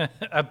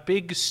 A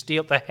big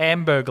steal, the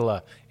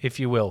Hamburglar, if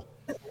you will.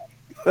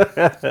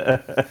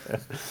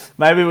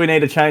 Maybe we need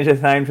to change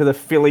his name to the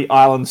Philly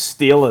Island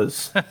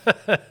Steelers.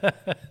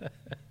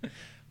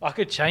 I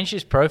could change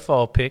his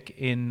profile pic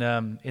in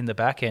the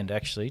back end,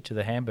 actually, to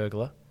the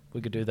Hamburglar.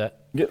 We could do that.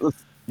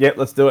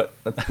 Let's do it.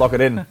 Let's lock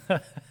it in.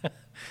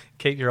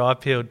 Keep your eye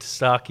peeled to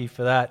Starkey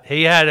for that.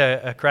 He had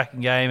a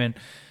cracking game, and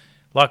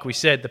like we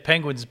said, the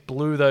Penguins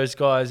blew those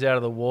guys out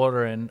of the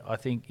water, and I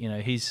think,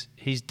 his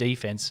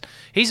defense.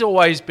 He's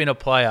always been a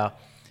player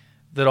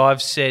that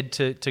I've said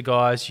to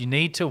guys, you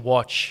need to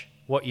watch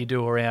what you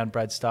do around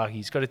Brad Starkey.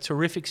 He's got a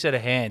terrific set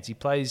of hands. He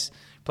plays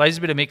a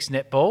bit of mixed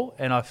netball,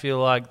 and I feel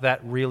like that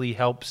really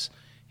helps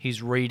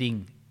his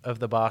reading of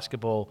the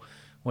basketball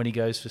when he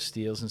goes for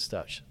steals and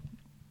such.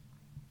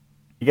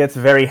 He gets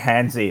very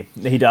handsy.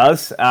 He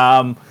does.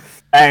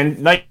 And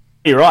no,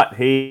 you're right.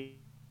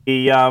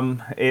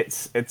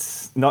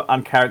 It's not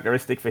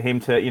uncharacteristic for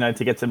him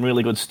to get some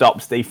really good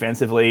stops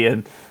defensively,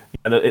 and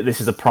this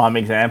is a prime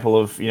example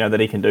of that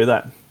he can do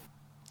that.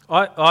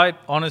 I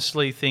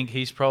honestly think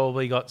he's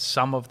probably got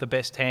some of the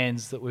best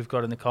hands that we've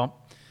got in the comp.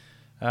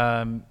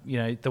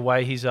 The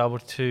way he's able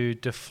to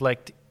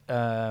deflect,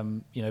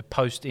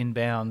 post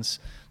inbounds,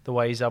 the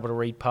way he's able to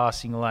read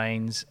passing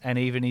lanes, and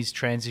even his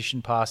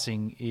transition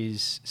passing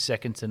is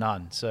second to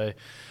none. So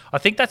I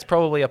think that's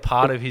probably a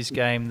part of his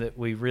game that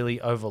we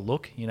really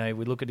overlook. We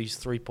look at his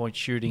three-point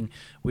shooting,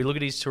 we look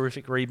at his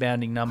terrific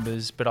rebounding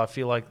numbers, but I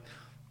feel like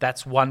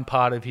that's one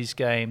part of his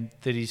game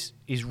that is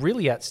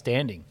really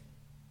outstanding.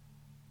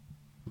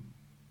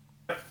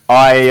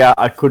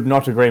 I could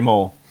not agree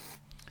more.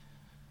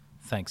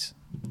 Thanks.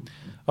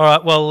 All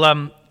right,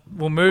 well,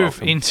 we'll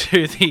move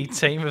into the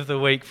team of the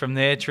week from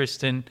there,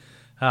 Tristan.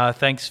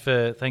 Thanks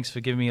for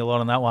giving me a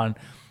lot on that one.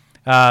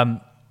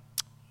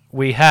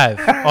 We have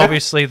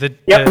obviously the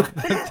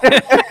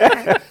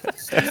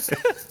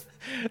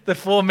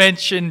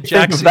aforementioned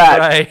Jackson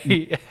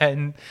Gray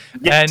and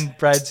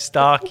Brad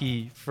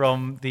Starkey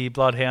from the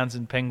Bloodhounds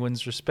and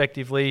Penguins,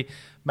 respectively,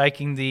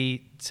 making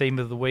the team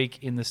of the week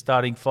in the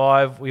starting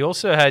five. We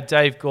also had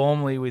Dave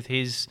Gormley with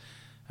his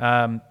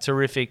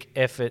terrific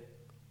effort.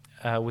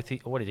 What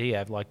did he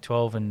have? Like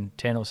 12 and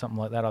 10 or something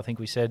like that, I think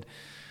we said,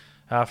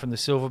 from the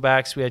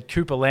Silverbacks. We had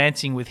Cooper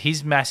Lansing with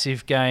his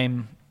massive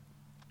game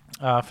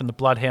from the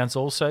Bloodhounds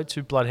also.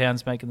 2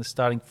 Bloodhounds making the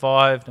starting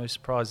five. No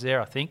surprise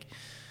there, I think.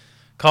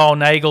 Kyle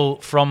Nagel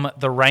from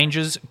the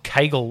Rangers,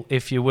 Kegel,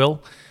 if you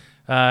will.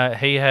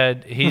 He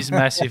had his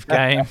massive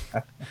game,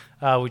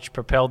 which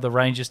propelled the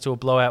Rangers to a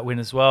blowout win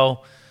as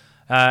well.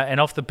 And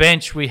off the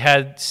bench, we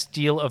had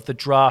Steal of the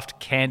Draft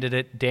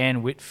candidate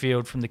Dan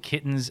Whitfield from the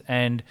Kittens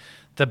and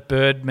the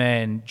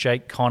Birdman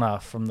Jake Connor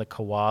from the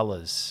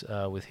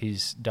Koalas with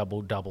his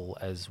double-double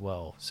as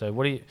well. So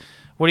what do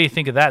you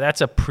think of that? That's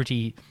a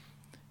pretty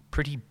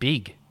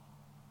big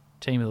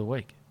team of the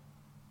week.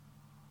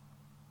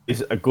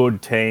 Is a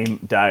good team,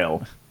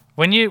 Dale.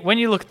 When you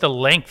look at the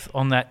length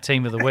on that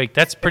team of the week,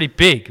 that's pretty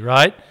big,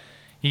 right?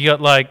 You got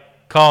like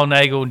Kyle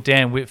Nagel and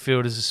Dan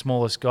Whitfield as the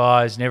smallest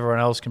guys, and everyone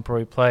else can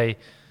probably play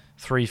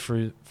 2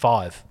 through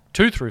 5.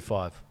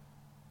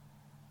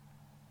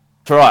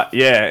 That's right.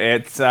 Yeah,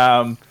 it's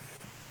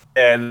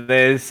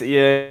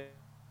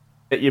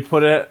you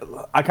put it.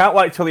 I can't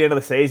wait till the end of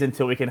the season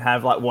till we can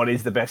have like what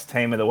is the best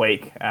team of the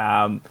week.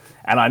 And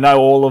I know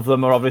all of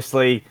them are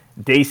obviously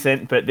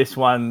decent, but this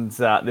one's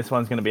going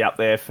to be up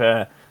there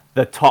for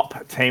the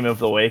top team of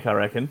the week, I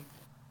reckon.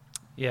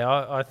 Yeah,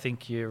 I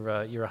think you're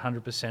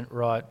 100%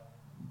 right,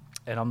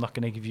 and I'm not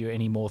going to give you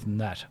any more than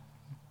that.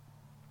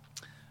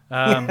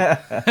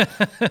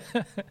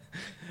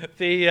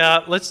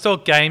 Let's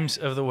talk games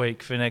of the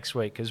week for next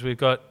week, because we've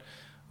got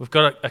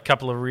a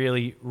couple of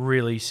really,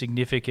 really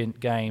significant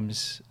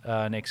games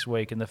next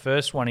week, and the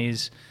first one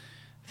is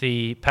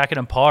the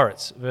Pakenham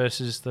Pirates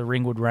versus the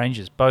Ringwood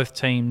Rangers. Both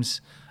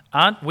teams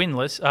aren't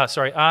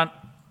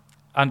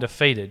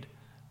undefeated,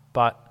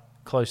 but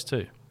close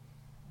to.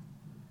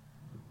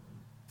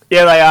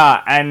 Yeah, they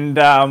are, and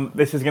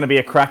this is going to be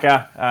a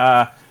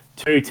cracker.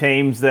 2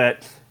 teams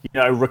that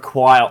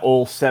require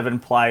all 7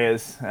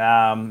 players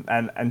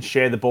and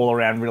share the ball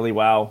around really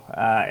well.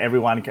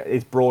 Everyone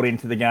is brought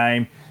into the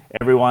game.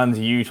 Everyone's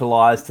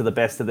utilised to the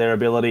best of their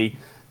ability.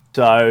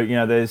 So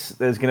there's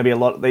going to be a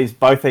lot.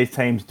 Both these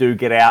teams do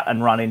get out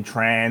and run in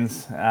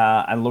trans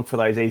and look for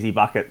those easy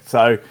buckets.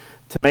 So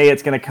to me,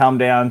 it's going to come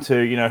down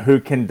to who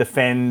can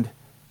defend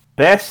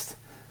best.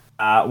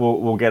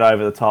 We'll get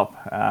over the top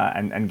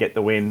and get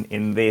the win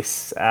in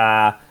this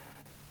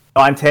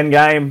 9-10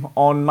 game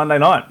on Monday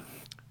night.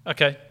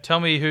 Okay, tell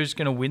me who's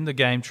going to win the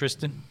game,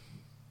 Tristan.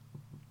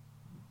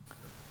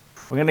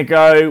 We're going to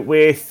go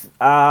with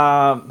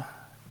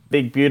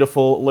big,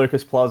 beautiful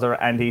Lucas Plaza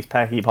and his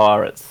Packy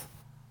Pirates.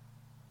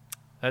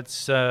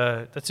 That's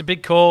a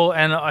big call,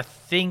 and I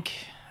think,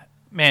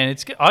 man,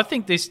 I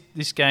think this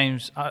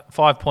game's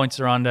 5 points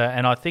or under,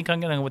 and I think I'm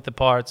going to go with the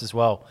Pirates as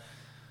well.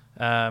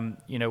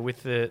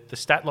 With the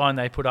stat line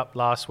they put up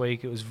last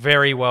week, it was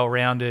very well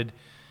rounded,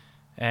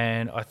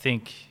 and I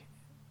think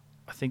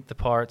the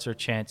Pirates are a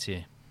chance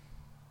here.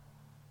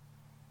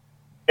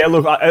 Yeah,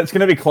 look, it's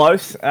going to be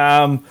close.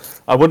 I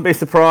wouldn't be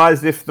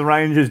surprised if the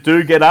Rangers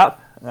do get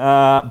up,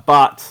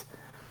 but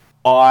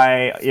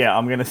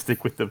I'm going to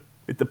stick with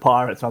the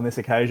Pirates on this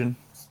occasion.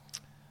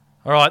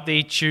 All right,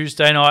 the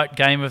Tuesday night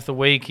game of the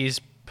week is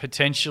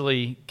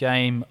potentially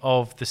game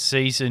of the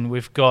season.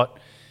 We've got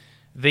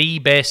the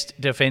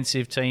best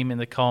defensive team in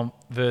the comp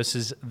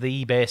versus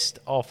the best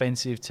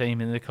offensive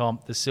team in the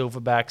comp, the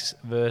Silverbacks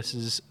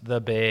versus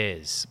the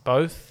Bears.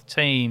 Both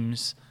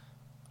teams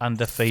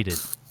undefeated.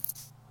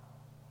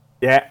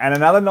 Yeah, and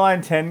another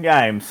 9-10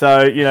 game.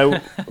 So,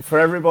 for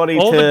everybody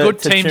all the good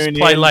teams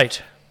play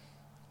late.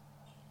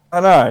 I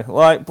know,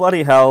 like,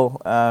 bloody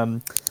hell.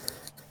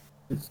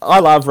 I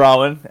love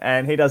Rowan,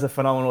 and he does a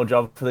phenomenal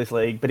job for this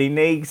league, but he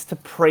needs to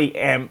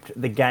preempt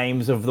the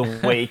games of the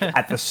week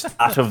at the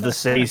start of the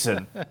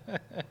season.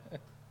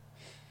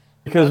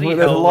 Because there's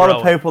a lot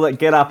of people that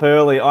get up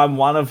early. I'm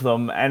one of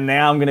them, and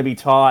now I'm going to be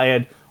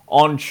tired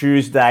on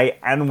Tuesday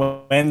and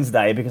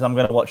Wednesday because I'm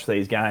going to watch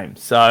these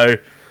games. So,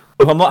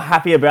 look, I'm not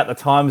happy about the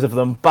times of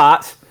them,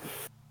 but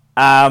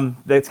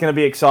it's going to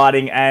be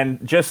exciting. And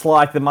just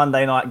like the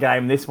Monday night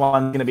game, this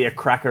one's going to be a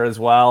cracker as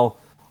well.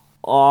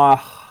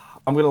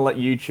 I'm going to let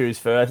you choose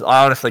first.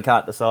 I honestly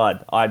can't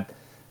decide.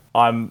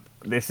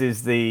 This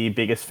is the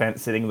biggest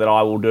fence sitting that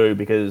I will do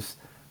because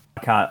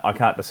I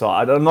can't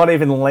decide. I'm not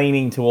even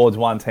leaning towards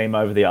one team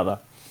over the other.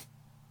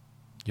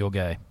 You're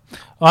gay.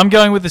 I'm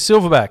going with the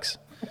Silverbacks.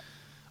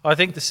 I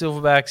think the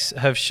Silverbacks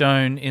have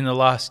shown in the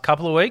last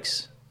couple of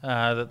weeks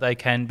that they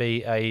can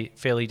be a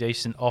fairly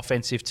decent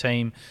offensive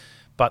team,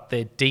 but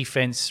their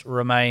defense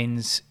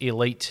remains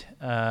elite.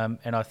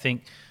 And I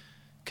think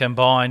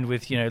combined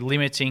with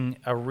limiting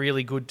a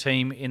really good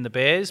team in the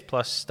Bears,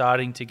 plus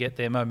starting to get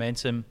their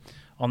momentum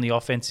on the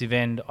offensive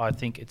end, I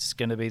think it's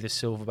going to be the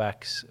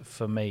Silverbacks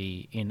for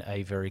me in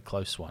a very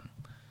close one.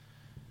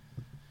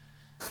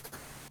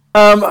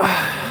 All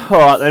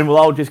right, then. Well,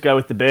 I'll just go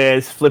with the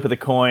Bears. Flip of the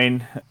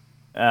coin.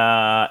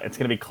 It's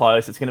going to be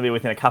close. It's going to be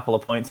within a couple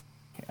of points.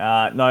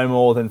 No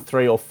more than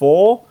 3 or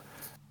 4.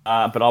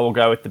 But I will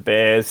go with the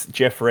Bears.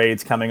 Jeff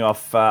Reed's coming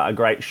off a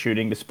great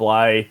shooting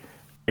display.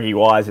 Ricky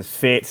Wise is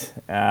fit.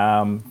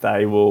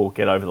 They will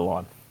get over the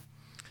line.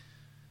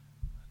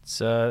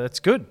 That's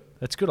good.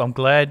 That's good. I'm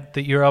glad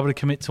that you're able to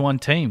commit to one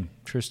team,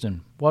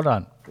 Tristan. Well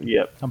done.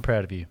 Yep. I'm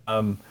proud of you.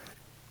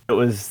 It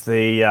was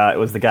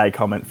the gay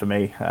comment for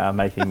me,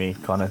 making me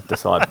kind of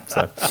decide.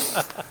 So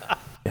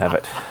you have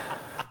it.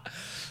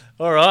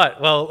 All right.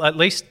 Well, at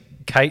least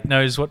Kate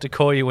knows what to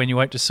call you when you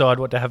won't decide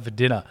what to have for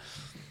dinner.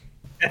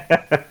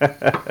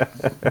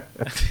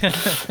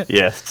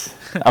 Yes,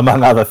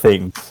 among other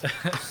things.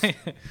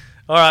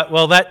 All right.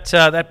 Well,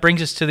 that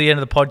brings us to the end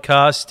of the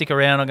podcast. Stick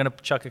around. I'm going to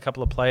chuck a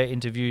couple of player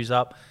interviews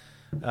up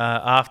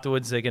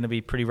afterwards. They're going to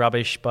be pretty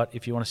rubbish, but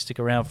if you want to stick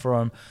around for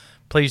them,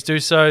 please do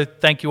so.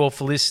 Thank you all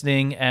for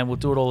listening, and we'll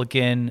do it all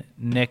again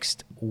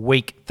next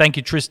week. Thank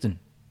you, Tristan.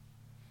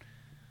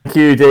 Thank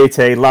you,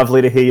 DT.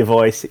 Lovely to hear your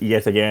voice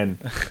yet again.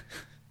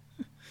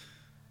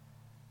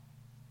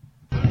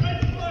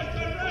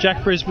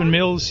 Jack Brisbane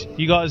Mills,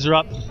 you guys are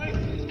up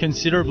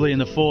considerably in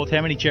the fourth.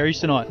 How many cherries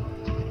tonight?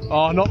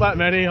 Oh, not that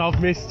many. I've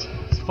missed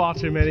far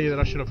too many that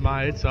I should have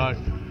made, so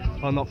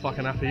I'm not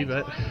fucking happy.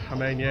 But I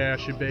mean, yeah,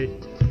 I should be.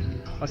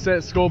 I said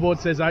the scoreboard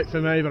says 8 for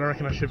me, but I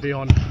reckon I should be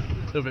on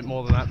a little bit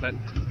more than that. But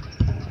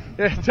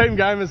yeah, team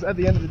game is at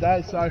the end of the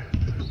day, so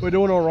we're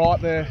doing all right.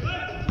 They're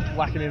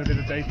lacking in a bit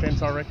of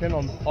defence, I reckon,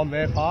 on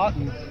their part,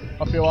 and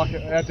I feel like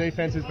our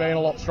defence has been a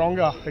lot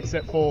stronger,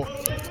 except for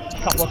a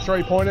couple of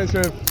 3-pointers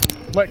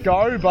who've let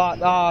go. But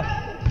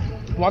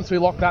once we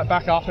lock that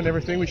back up and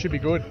everything, we should be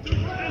good.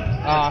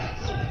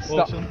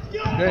 Awesome.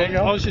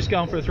 I was just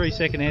going for a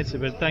 3-second answer,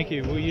 but thank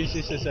you. We'll use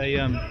this as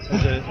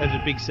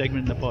a big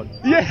segment in the pod.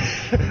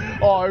 Yeah.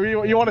 Oh,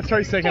 you want a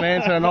 3-second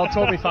answer, and I'll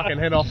talk me fucking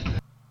head off.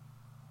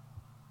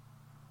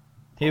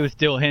 Here with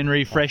Dill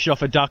Henry, fresh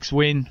off a Ducks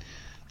win.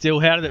 Dill,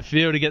 how did it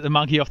feel to get the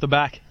monkey off the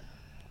back?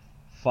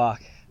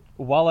 Fuck.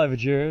 Well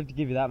overdue, to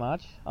give you that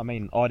much. I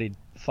mean, I did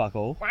fuck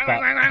all. But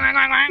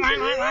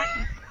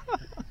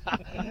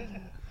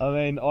I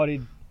mean, I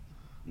did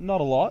not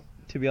a lot,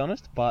 to be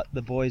honest, but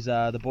the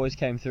boys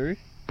came through.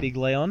 Big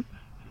Leon.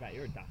 Mate,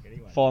 you're a duck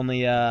anyway.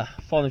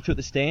 Finally took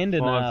the stand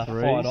and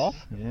fired off.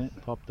 Yeah,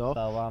 popped off.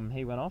 So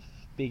he went off.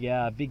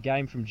 Big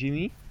game from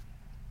Jimmy.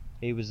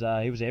 He was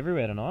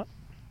everywhere tonight.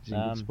 He's in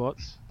good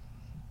spots.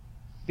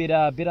 Bit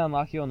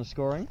unlucky on the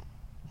scoring,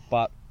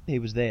 but he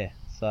was there,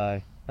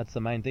 so that's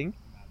the main thing.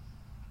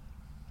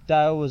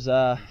 Dale was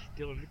Still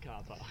in the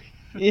car park.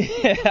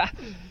 yeah.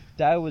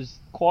 Dale was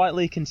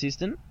quietly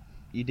consistent.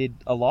 You did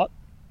a lot,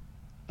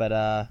 but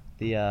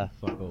the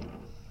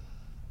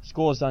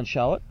scores don't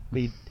show it.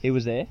 But he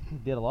was there. He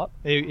did a lot.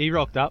 He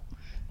rocked up.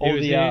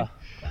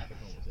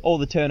 All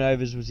the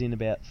turnovers was in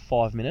about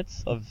 5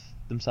 minutes of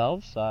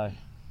themselves, so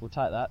we'll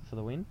take that for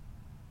the win.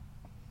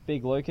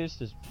 Big Lucas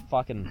just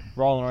fucking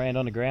rolling around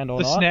on the ground all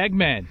night. The snag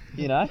man.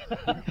 You know?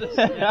 The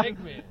snag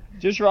man.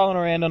 Just rolling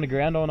around on the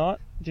ground all night,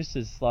 just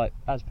as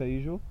per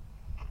usual.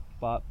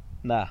 But,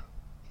 nah.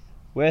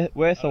 Worth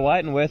the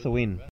wait and worth the win.